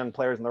a lot of young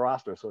players in the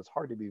roster, so it's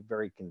hard to be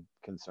very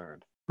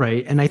concerned.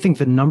 Right, and I think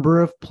the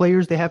number of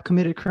players they have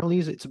committed currently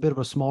it's a bit of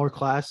a smaller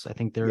class. I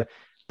think they're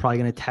probably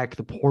going to attack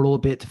the portal a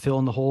bit to fill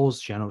in the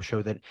holes. Gianno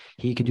showed that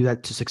he can do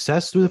that to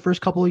success through the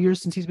first couple of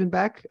years since he's been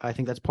back. I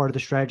think that's part of the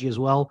strategy as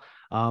well.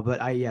 But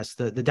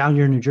the down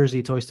year in New Jersey,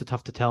 it's always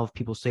tough to tell if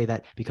people say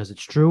that because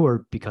it's true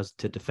or because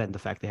to defend the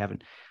fact they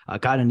haven't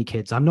gotten any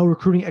kids. I'm no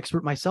recruiting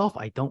expert myself.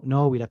 I don't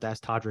know. We'd have to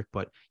ask Todrick,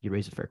 but you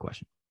raise a fair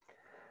question.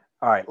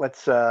 All right,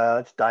 let's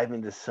dive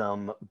into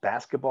some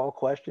basketball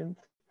questions.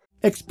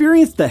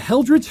 Experience the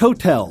Heldrich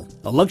Hotel,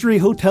 a luxury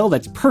hotel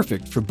that's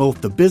perfect for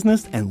both the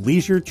business and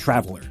leisure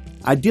traveler.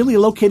 Ideally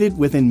located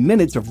within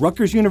minutes of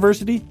Rutgers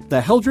University, the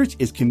Heldrich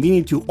is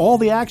convenient to all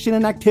the action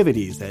and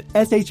activities at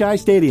SHI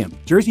Stadium,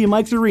 Jersey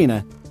Mike's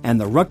Arena, and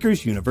the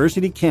Rutgers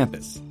University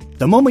campus.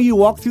 The moment you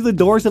walk through the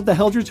doors of the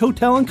Heldrich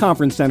Hotel and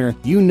Conference Center,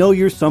 you know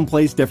you're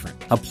someplace different.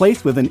 A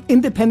place with an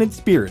independent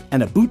spirit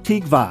and a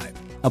boutique vibe.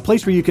 A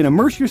place where you can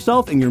immerse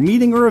yourself in your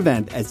meeting or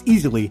event as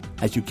easily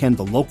as you can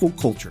the local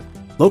culture.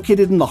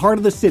 Located in the heart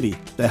of the city,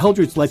 the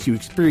Heldrich lets you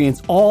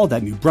experience all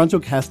that New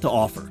Brunswick has to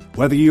offer.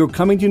 Whether you're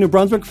coming to New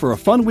Brunswick for a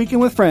fun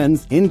weekend with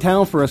friends, in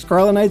town for a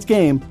Scarlet Knights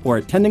game, or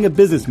attending a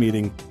business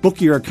meeting, book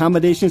your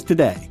accommodations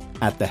today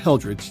at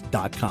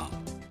theheldrich.com.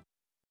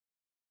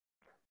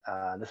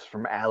 This is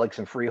from Alex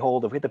in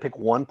Freehold. If we had to pick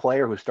one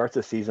player who starts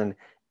the season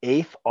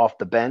 8th off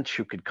the bench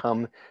who could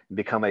come and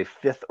become a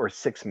 5th or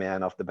 6th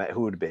man off the bench,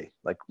 who would it be?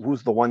 Like,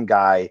 who's the one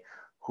guy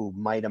who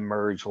might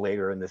emerge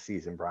later in the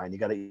season, Brian? You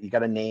got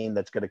a name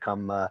that's going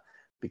to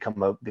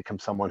become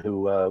someone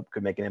who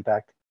could make an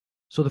impact?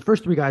 So the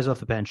first 3 guys off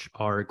the bench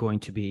are going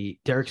to be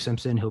Derek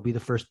Simpson. He'll be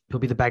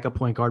the backup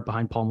point guard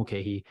behind Paul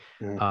Mulcahy.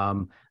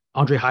 Mm-hmm.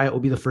 Andre Hyatt will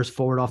be the first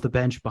forward off the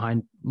bench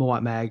behind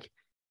Moat Mag,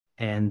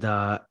 and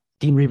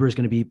Dean Reber is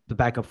going to be the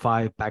backup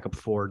 5, backup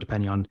 4,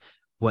 depending on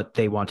what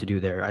they want to do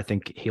there. I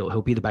think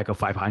he'll be the backup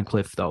 5 behind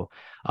Cliff, though.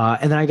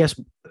 And then I guess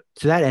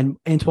to that end,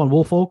 Antoine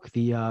Woolfolk,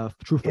 the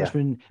true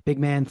freshman big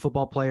man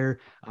football player,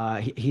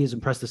 he has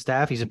impressed the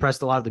staff. He's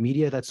impressed a lot of the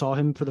media that saw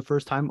him for the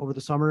first time over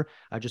the summer,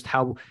 just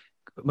how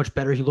much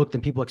better he looked than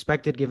people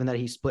expected, given that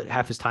he split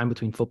half his time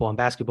between football and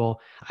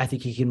basketball. I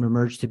think he can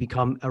emerge to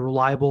become a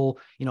reliable,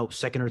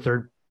 second or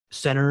third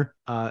center,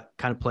 kind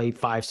of play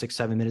 5, 6,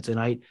 7 minutes a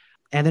night.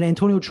 And then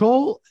Antonio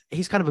Chol,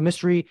 he's kind of a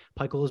mystery.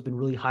 Pikel has been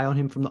really high on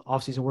him from the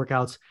offseason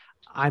workouts.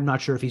 I'm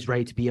not sure if he's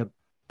ready to be a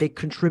big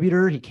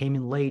contributor. He came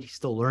in late. He's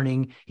still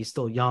learning. He's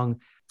still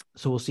young.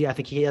 So we'll see. I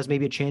think he has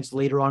maybe a chance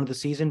later on in the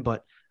season,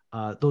 but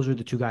those are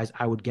the 2 guys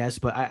I would guess.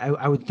 But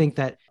I would think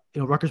that,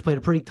 Rutgers played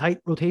a pretty tight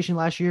rotation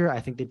last year. I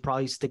think they'd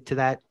probably stick to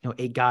that,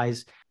 8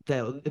 guys.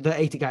 The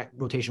 8-guy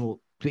rotation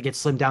will get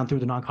slimmed down through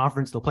the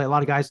non-conference. They'll play a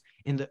lot of guys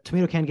in the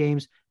tomato can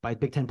games. By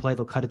Big Ten play,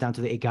 they'll cut it down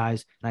to the 8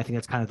 guys. And I think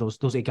that's kind of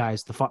those 8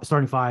 guys, the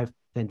starting 5,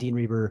 then Dean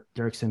Reber,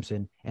 Derek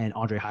Simpson, and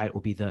Andre Hyatt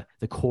will be the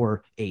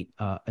core 8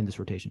 in this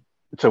rotation.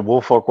 So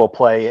Woolfolk will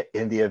play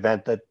in the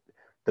event that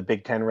the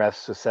Big Ten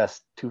refs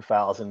assess 2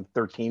 fouls in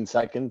 13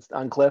 seconds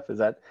on Cliff.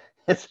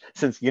 Since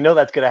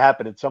that's going to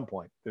happen at some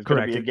point. There's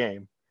going to be a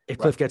game. If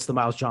Cliff gets the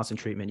Miles Johnson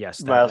treatment,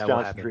 yes. Miles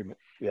Johnson treatment.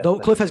 Yeah, though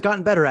Cliff has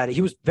gotten better at it.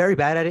 He was very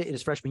bad at it in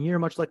his freshman year,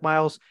 much like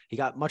Miles. He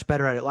got much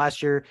better at it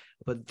last year.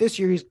 But this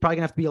year, he's probably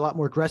going to have to be a lot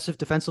more aggressive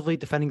defensively,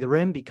 defending the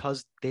rim,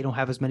 because they don't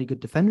have as many good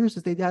defenders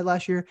as they had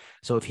last year.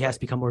 So if he has to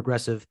become more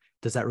aggressive,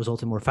 does that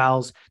result in more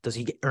fouls? Does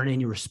he earn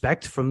any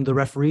respect from the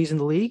referees in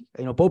the league?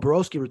 Bo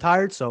Borowski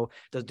retired, so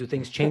do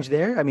things change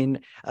there? I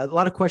mean, a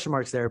lot of question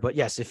marks there. But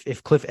yes,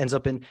 if Cliff ends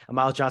up in a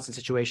Miles Johnson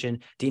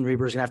situation, Dean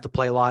Reber is going to have to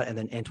play a lot, and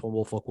then Antoine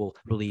Woolfolk will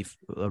relieve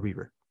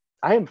Reber.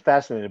 I am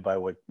fascinated by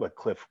what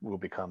Cliff will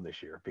become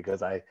this year,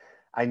 because I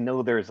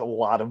know there's a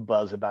lot of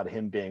buzz about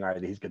him being, all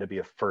right, he's going to be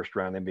a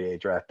first-round NBA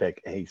draft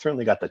pick, and he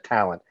certainly got the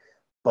talent.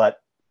 But,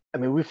 I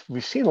mean,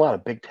 we've seen a lot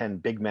of Big Ten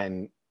big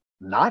men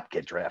not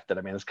get drafted.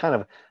 I mean, it's kind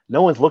of,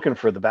 no one's looking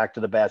for the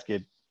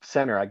back-to-the-basket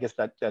center. I guess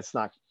that's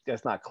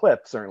not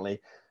Cliff,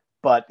 certainly.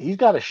 But he's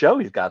got to show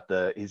he's got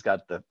the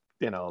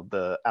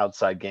the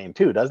outside game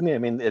too, doesn't he? I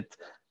mean,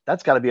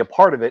 that's got to be a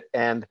part of it.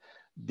 And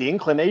the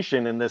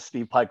inclination in this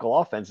Steve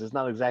Pikel offense is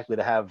not exactly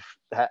to have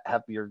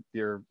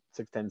your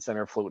 6'10"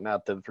 center floating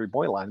out to the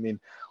 3-point line. I mean,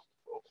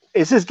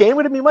 is his game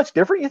going to be much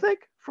different, you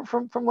think,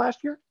 from last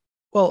year?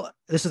 Well,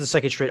 this is the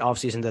second straight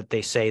offseason that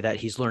they say that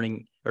he's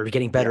learning or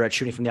getting better at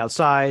shooting from the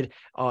outside.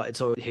 And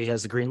so he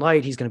has the green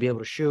light. He's going to be able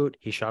to shoot.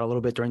 He shot a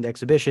little bit during the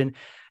exhibition.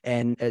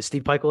 And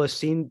Steve Peichel has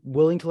seemed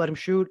willing to let him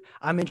shoot.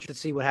 I'm interested to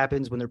see what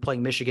happens when they're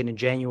playing Michigan in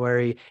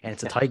January and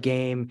it's a tight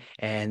game.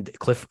 And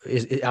Cliff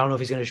I don't know if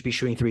he's going to be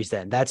shooting threes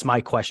then. That's my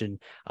question.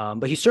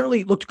 But he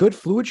certainly looked good,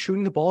 fluid,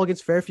 shooting the ball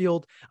against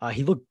Fairfield.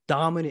 He looked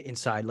dominant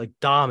inside, like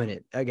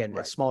dominant. Again,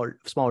 right.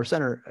 smaller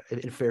center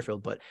in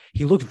Fairfield, but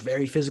he looked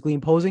very physically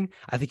imposing.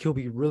 I think he'll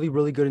be really,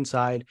 really good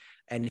inside.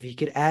 And if he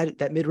could add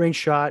that mid-range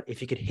shot,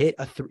 if he could hit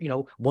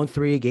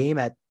 1-3 a game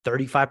at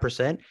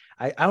 35%,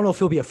 I don't know if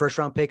he'll be a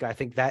first-round pick. I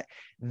think that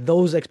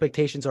those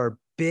expectations are a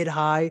bit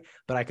high,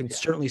 but I can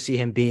certainly see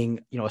him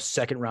being, a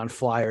second-round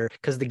flyer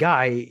because the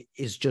guy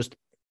is just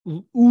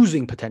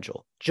oozing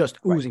potential,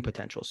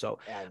 potential. So,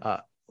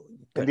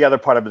 and the other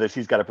part of this,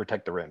 he's got to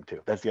protect the rim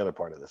too. That's the other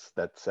part of this.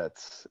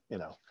 That's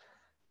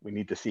we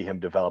need to see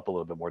him develop a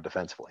little bit more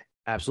defensively.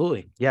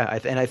 Absolutely. Yeah.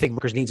 And I think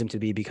Rutgers needs him to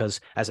be because,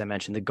 as I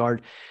mentioned, the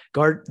guard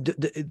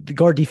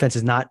defense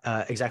is not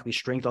exactly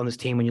strength on this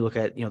team. When you look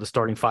at, the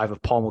starting five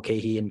of Paul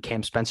Mulcahy and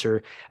Cam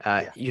Spencer,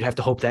 you'd have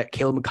to hope that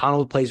Caleb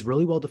McConnell plays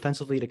really well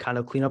defensively to kind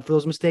of clean up for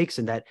those mistakes.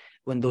 And that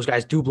when those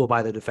guys do blow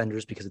by the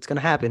defenders, because it's going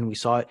to happen, we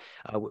saw it,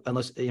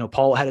 unless,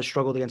 Paul had a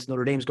struggle against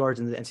Notre Dame's guards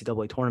in the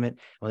NCAA tournament.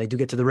 When they do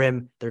get to the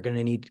rim, they're going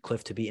to need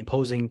Cliff to be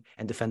imposing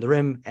and defend the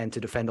rim and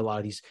to defend a lot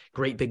of these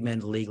great big men in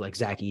the league like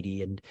Zach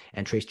Edey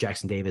and Trace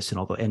Jackson Davis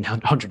and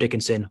Hunter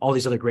Dickinson, all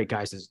these other great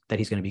guys that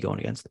he's going to be going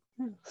against.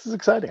 This is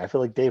exciting. I feel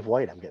like Dave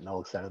White. I'm getting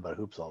all excited about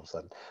hoops all of a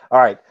sudden. All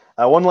right.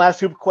 One last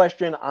hoop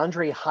question.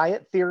 Andre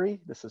Hyatt theory.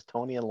 This is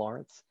Tony and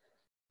Lawrence.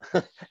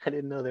 I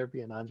didn't know there'd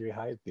be an Andre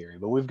Hyatt theory,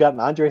 but we've got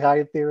an Andre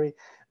Hyatt theory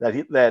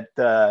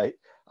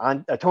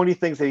Tony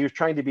thinks that he was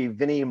trying to be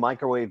Vinny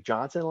Microwave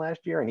Johnson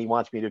last year, and he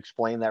wants me to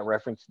explain that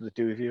reference to the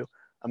two of you.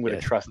 I'm going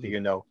to trust that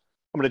I'm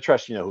going to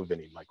trust who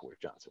Vinny Microwave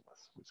Johnson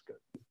was. Who's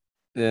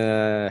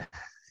good.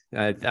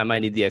 I might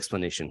need the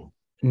explanation.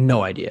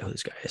 No idea who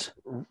this guy is.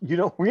 You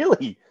don't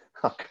really?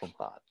 Oh, come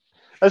on.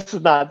 This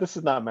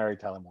is not Mary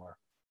Tyler Moore.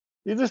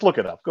 You just look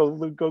it up. Go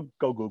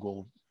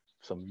Google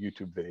some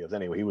YouTube videos.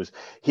 Anyway,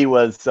 he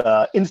was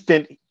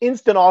instant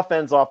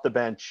offense off the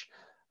bench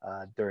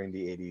during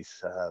the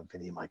 80s,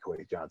 Vinny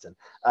Microwave Johnson.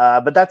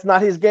 But that's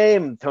not his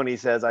game, Tony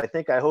says.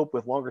 I hope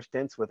with longer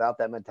stints without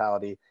that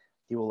mentality,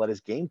 he will let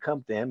his game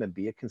come to him and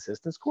be a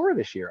consistent scorer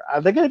this year.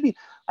 Are they going to be,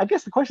 I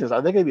guess the question is,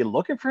 are they going to be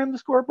looking for him to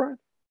score, Brian?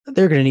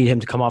 They're going to need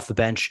him to come off the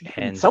bench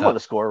and someone to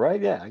score,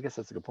 right? Yeah, I guess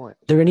that's a good point.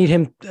 They're going to need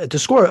him to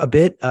score a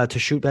bit, to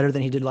shoot better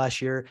than he did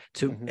last year.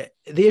 The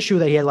issue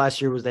that he had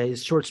last year was that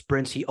his short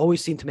sprints, he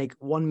always seemed to make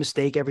one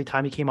mistake every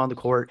time he came on the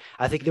court.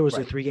 I think there was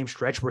a 3-game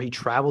stretch where he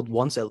traveled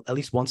at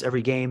least once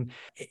every game.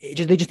 They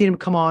just need him to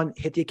come on,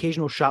 hit the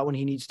occasional shot when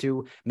he needs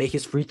to, make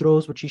his free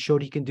throws, which he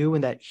showed he can do,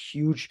 and that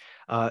huge,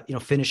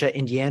 finish at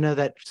Indiana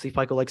that Steve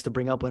Peichel likes to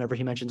bring up whenever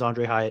he mentions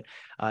Andre Hyatt.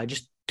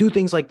 Just do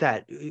things like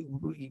that.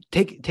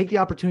 Take the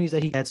opportunities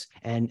that he gets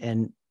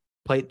and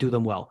do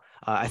them well.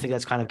 I think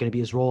that's kind of going to be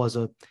his role as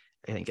I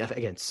think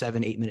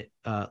 7-8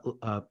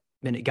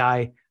 minute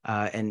guy.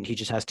 And he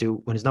just has to,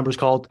 when his number's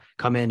called,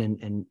 come in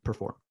and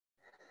perform.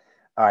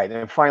 All right.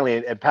 And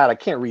finally, and Pat, I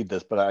can't read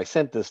this, but I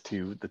sent this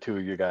to the two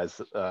of you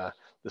guys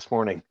this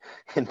morning.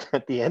 And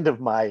at the end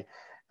of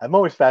I'm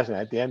always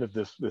fascinated. At the end of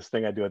this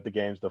thing I do at the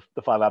games,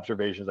 the 5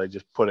 observations,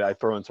 I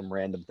throw in some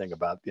random thing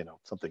about,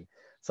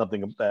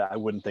 something that I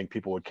wouldn't think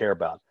people would care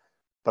about.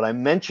 But I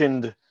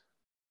mentioned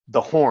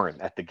the horn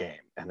at the game.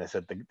 And I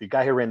said, the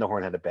guy who ran the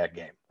horn had a bad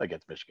game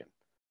against Michigan.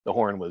 The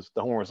horn was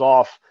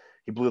off.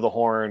 He blew the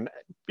horn,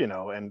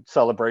 and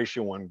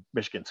celebration when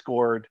Michigan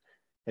scored.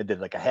 It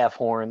did like a half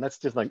horn. That's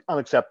just like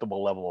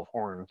unacceptable level of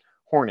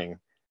horning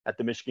at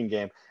the Michigan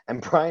game.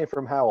 And Brian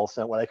from Howell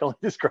sent what I can only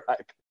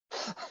describe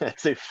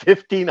as a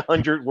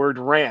 1,500 word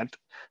rant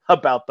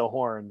about the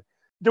horn.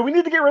 Do we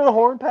need to get rid of the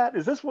horn, Pat?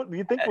 Is this do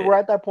you think we're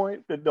at that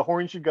point that the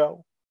horn should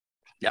go?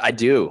 Yeah, I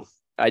do.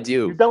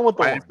 You're done with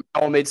the horn.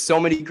 I made so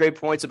many great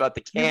points about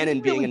the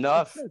cannon being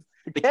enough.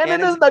 The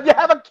cannon is enough. You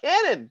have a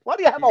cannon. Why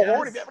do you have a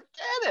horn if you have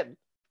a cannon?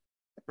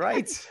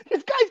 Right.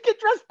 These guys get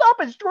dressed up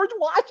as George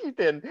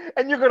Washington,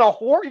 and you're gonna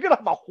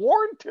have a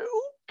horn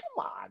too?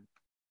 Come on.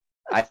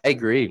 I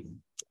agree.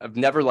 I've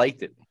never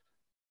liked it.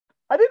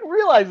 I didn't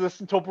realize this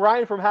until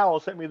Brian from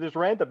Howell sent me this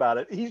rant about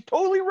it. He's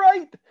totally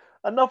right.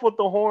 Enough with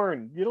the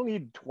horn. You don't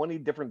need 20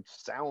 different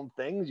sound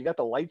things. You got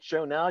the light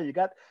show now. You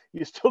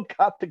still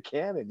got the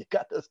cannon. You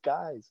got those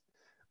guys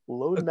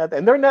loading that,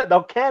 and they're not.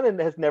 The cannon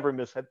has never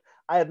missed.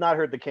 I have not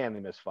heard the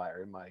cannon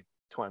misfire in my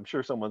time. I'm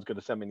sure someone's going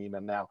to send me an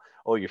email now.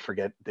 Oh, you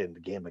forget in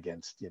the game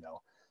against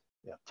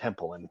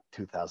Temple in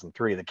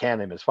 2003, the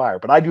cannon misfire.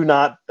 But I do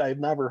not. I've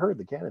never heard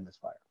the cannon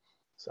misfire.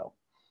 So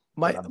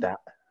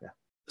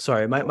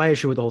Sorry, my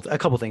issue with a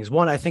couple things.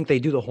 One, I think they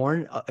do the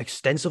horn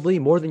extensively,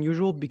 more than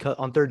usual, because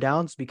on third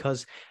downs.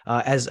 Because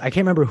as I can't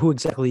remember who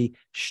exactly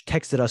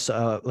texted us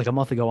like a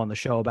month ago on the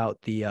show about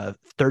the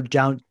third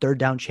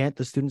down chant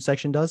the student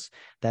section does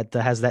that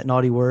has that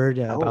naughty word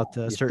about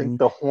certain. Think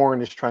the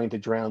horn is trying to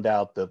drown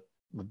out the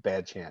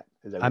bad chant.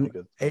 Is that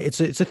good? It's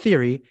a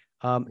theory.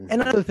 And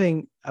another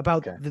thing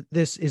about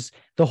this is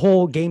the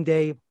whole game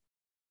day,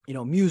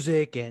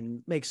 music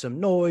and make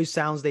some noise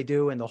sounds they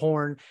do, and the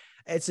horn.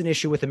 it's an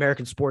issue with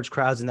American sports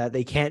crowds in that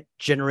they can't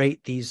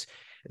generate these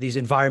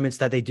environments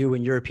that they do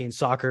in European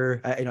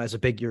soccer. As a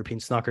big European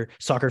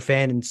soccer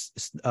fan and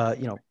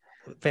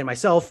fan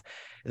myself,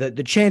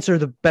 the chants are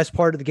the best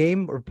part of the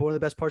game, or one of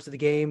the best parts of the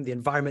game. The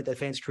environment that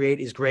fans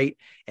create is great,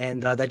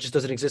 and that just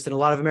doesn't exist in a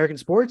lot of American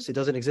sports. It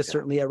doesn't exist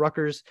certainly at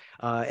Rutgers,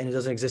 and it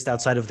doesn't exist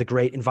outside of the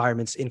great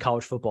environments in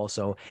college football.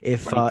 So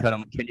if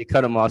can you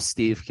cut him off,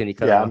 Steve? Can you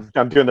cut him off?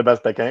 I'm doing the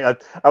best I can.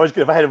 I was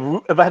if I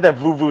had that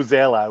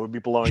vuvuzela, I would be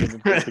blowing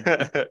him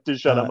to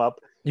shut him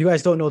up. You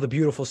guys don't know the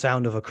beautiful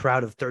sound of a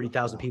crowd of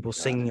 30,000 people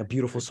singing a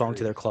beautiful song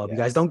to their club. You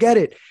guys don't get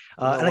it.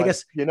 I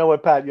guess you know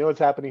what, Pat. You know what's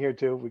happening here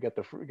too. We got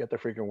the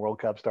freaking World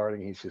Cup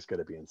starting. He's just going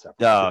to be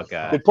inseparable. Oh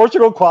God! Did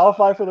Portugal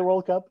qualify for the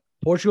World Cup?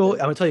 Portugal, I'm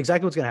going to tell you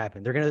exactly what's going to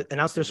happen. They're going to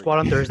announce their squad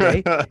on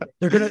Thursday.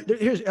 I'm going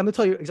to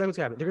tell you exactly what's going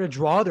to happen. They're going to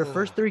draw their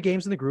first 3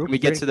 games in the group. Can we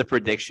get to the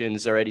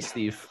predictions already,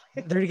 Steve?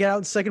 They're going to get out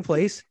in second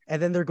place,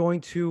 and then they're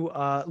going to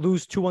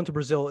lose 2-1 to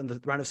Brazil in the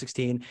round of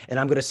 16. And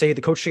I'm going to say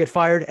the coach should get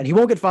fired, and he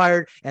won't get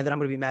fired, and then I'm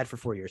going to be mad for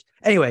 4 years.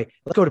 Anyway,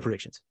 let's go to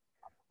predictions.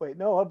 Wait,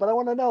 no, but I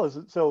want to know, is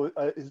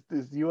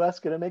the U.S.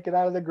 going to make it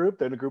out of the group?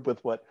 They're in a group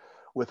with what?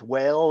 With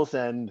Wales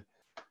and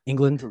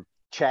England.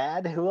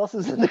 Chad? Who else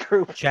is in the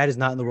group? Chad is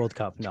not in the World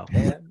Cup, no.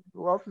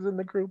 Who else is in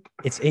the group?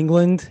 It's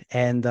England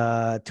and 2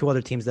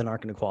 other teams that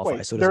aren't going to qualify.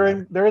 Wait, so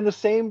they're in the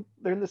same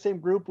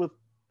group with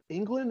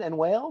England and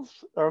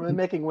Wales? Or am I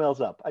making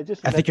Wales up? I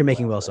think you're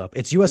making Wales up.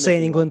 It's USA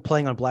and England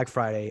playing on Black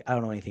Friday. I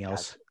don't know anything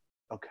else.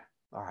 Okay.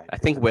 All right. I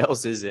think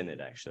Wales is in it,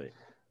 actually.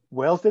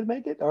 Wales did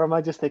make it? Or am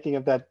I just thinking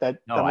of that?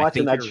 No, I'm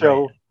watching that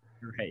show. Right.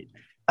 You're right.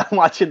 I'm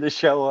watching the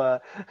show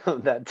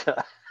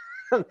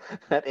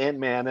that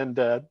Ant-Man and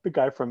the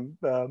guy from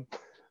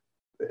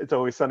It's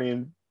Always Sunny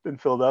in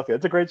Philadelphia.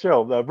 It's a great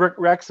show. Rick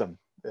Wrexham.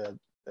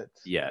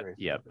 Yeah.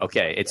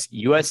 Okay. It's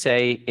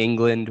USA,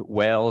 England,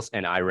 Wales,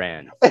 and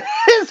Iran.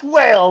 It's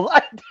Wales.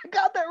 I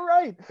got that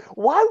right.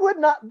 Why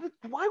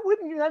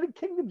wouldn't United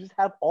Kingdom just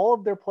have all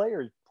of their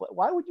players play?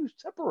 Why would you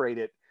separate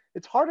it?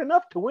 It's hard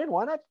enough to win.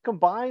 Why not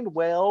combine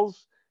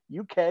Wales,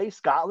 UK,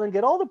 Scotland,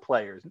 get all the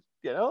players?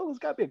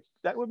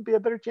 That wouldn't be a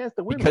better chance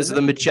to win. Because of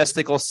the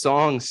majestical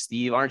songs,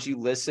 Steve. Aren't you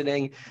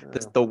listening?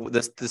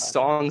 The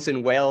songs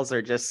in Wales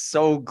are just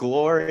so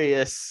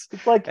glorious.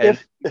 It's like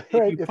if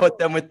you put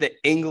them with the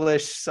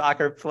English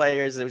soccer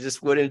players, it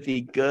just wouldn't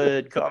be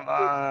good. Come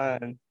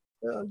on.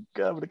 Oh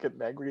God, I'm gonna get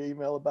an angry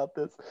email about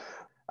this.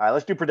 All right,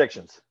 let's do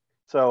predictions.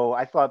 So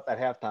I thought at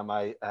halftime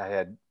I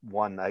had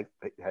one. I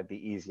had the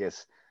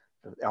easiest.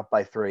 Out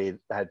by 3,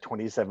 I had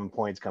 27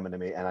 points coming to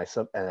me, and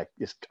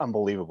it's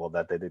unbelievable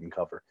that they didn't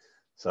cover.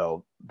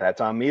 So that's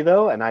on me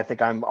though, and I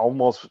think I'm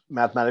almost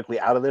mathematically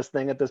out of this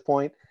thing at this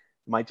point.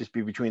 It might just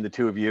be between the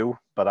two of you,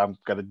 but I'm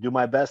gonna do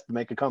my best to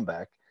make a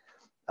comeback.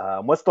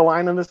 What's the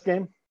line on this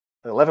game?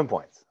 11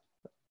 points.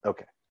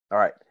 Okay. All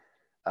right.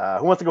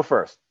 Who wants to go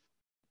first?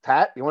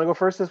 Pat, you want to go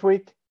first this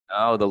week?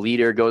 Oh, the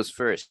leader goes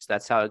first.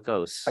 That's how it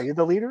goes. Are you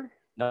the leader?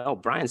 No,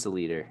 Brian's the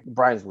leader.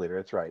 Brian's the leader.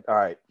 That's right. All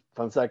right.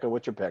 Fonseca,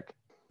 what's your pick?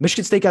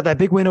 Michigan State got that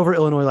big win over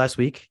Illinois last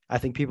week. I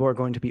think people are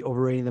going to be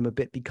overrating them a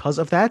bit because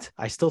of that.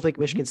 I still think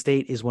Michigan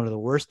State is one of the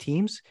worst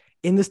teams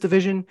in this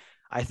division.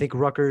 I think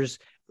Rutgers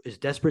is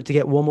desperate to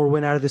get one more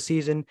win out of the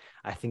season.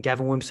 I think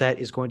Gavin Wimsatt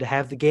is going to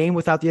have the game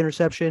without the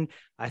interception.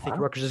 I think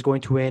Rutgers is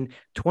going to win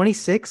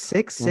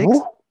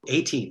 26-6-6.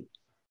 18.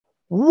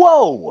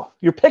 Whoa!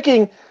 You're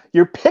picking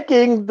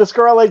the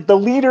Scarlet, the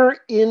leader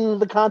in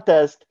the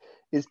contest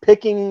is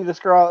picking the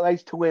Scarlet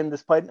Knights to win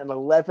despite an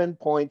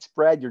 11-point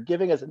spread. You're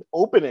giving us an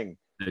opening.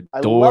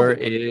 The door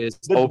is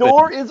open. The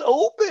door is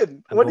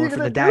open. I'm what are you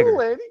going to do,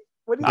 Lanny?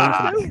 What are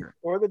you going to do?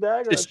 Or the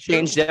dagger. This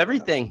changed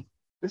everything.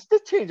 This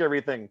did change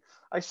everything.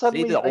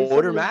 The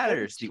order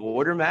matters. The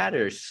order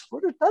matters.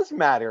 Order does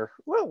matter.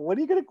 Well, what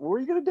are you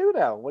gonna do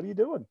now? What are you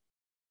doing?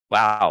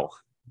 Wow.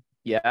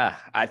 Yeah,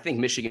 I think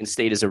Michigan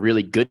State is a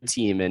really good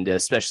team, and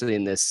especially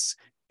in this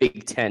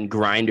Big Ten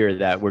grinder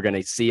that we're going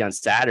to see on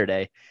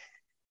Saturday,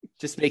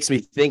 just makes me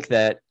think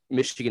that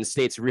Michigan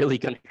State's really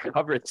going to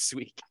cover it this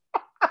week.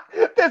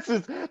 This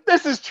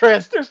is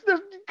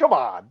come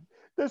on.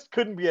 This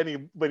couldn't be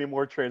any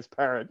more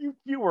transparent.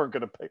 You weren't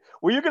going to pick.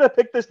 Were you going to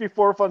pick this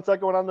before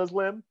Fonseca went on this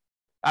limb?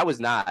 I was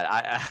not.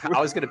 I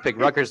was going to pick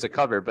Rutgers to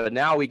cover, but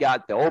now we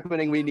got the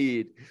opening we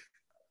need.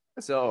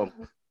 So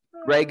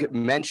Greg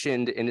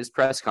mentioned in his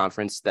press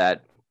conference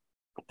that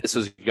this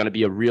was going to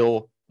be a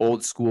real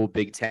old school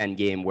Big Ten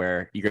game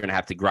where you're going to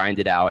have to grind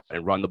it out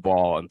and run the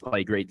ball and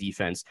play great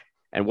defense.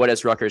 And what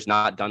has Rutgers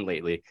not done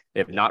lately? They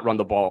have not run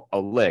the ball a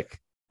lick.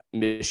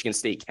 Michigan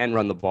State can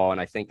run the ball,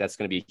 and I think that's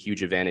going to be a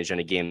huge advantage in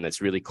a game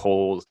that's really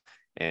cold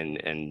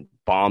and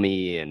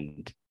balmy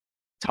and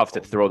tough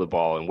to throw the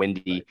ball and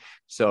windy.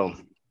 So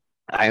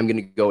I am going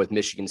to go with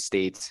Michigan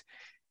State.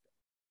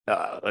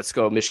 Let's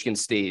go Michigan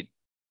State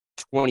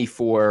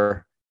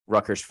 24,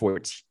 Rutgers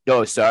 14.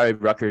 No, sorry,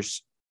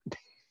 Rutgers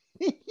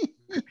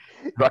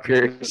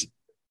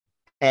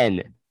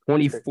 10.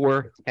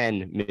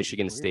 24-10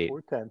 Michigan State.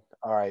 24-10.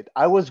 All right.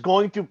 I was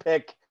going to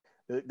pick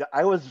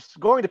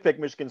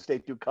Michigan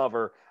State to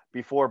cover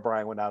before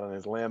Brian went out on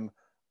his limb.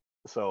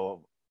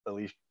 So at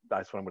least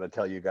that's what I'm going to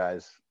tell you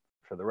guys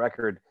for the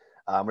record.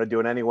 I'm going to do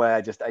it anyway.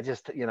 I just,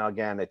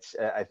 again,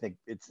 I think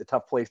it's a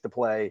tough place to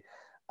play.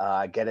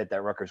 I get it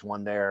that Rutgers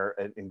won there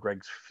in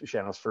Greg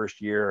Schiano's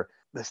first year.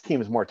 This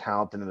team is more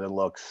talented than it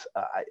looks.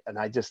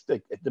 I just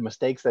think the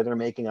mistakes that they're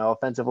making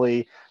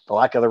offensively, the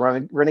lack of the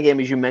running game,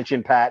 as you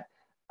mentioned, Pat,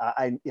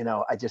 I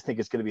just think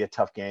it's going to be a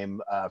tough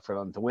game for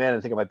them to win.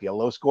 I think it might be a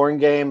low scoring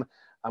game.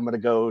 I'm going to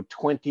go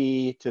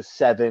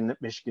 20-7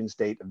 Michigan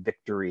State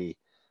victory.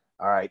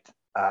 All right.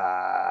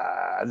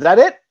 Is that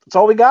it? That's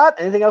all we got.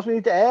 Anything else we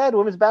need to add?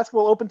 Women's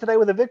basketball open today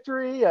with a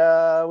victory.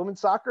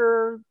 Women's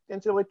soccer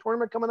NCAA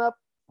tournament coming up.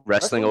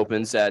 Wrestling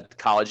opens at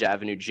College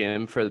Avenue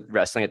Gym for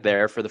wrestling it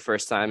there for the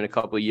first time in a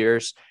couple of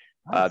years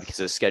because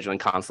of scheduling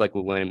conflict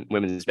with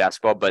women's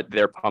basketball. But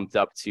they're pumped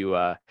up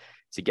to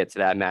get to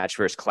that match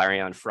versus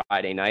Clarion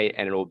Friday night,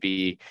 and it will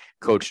be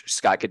Coach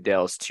Scott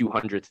Goodell's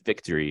 200th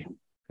victory.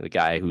 The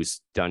guy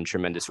who's done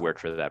tremendous work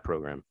for that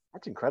program.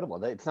 That's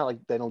incredible. It's not like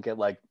they don't get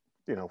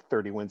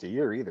 30 wins a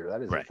year either.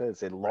 That is right.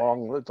 It's a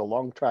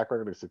long track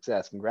record of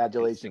success.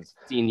 Congratulations.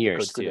 16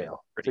 years too.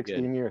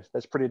 16 good. years.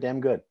 That's pretty damn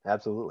good.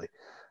 Absolutely.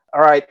 All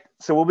right.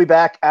 So we'll be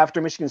back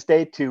after Michigan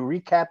State to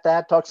recap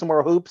that, talk some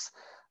more hoops,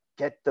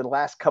 get the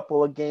last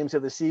couple of games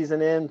of the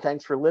season in.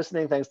 Thanks for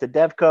listening. Thanks to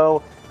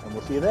Devco, and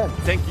we'll see you then.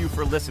 Thank you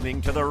for listening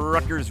to the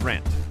Rutgers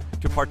Rant.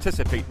 To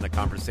participate in the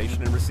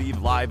conversation and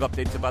receive live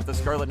updates about the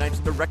Scarlet Knights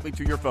directly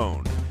to your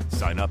phone,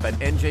 sign up at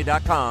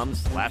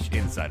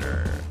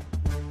nj.com/insider.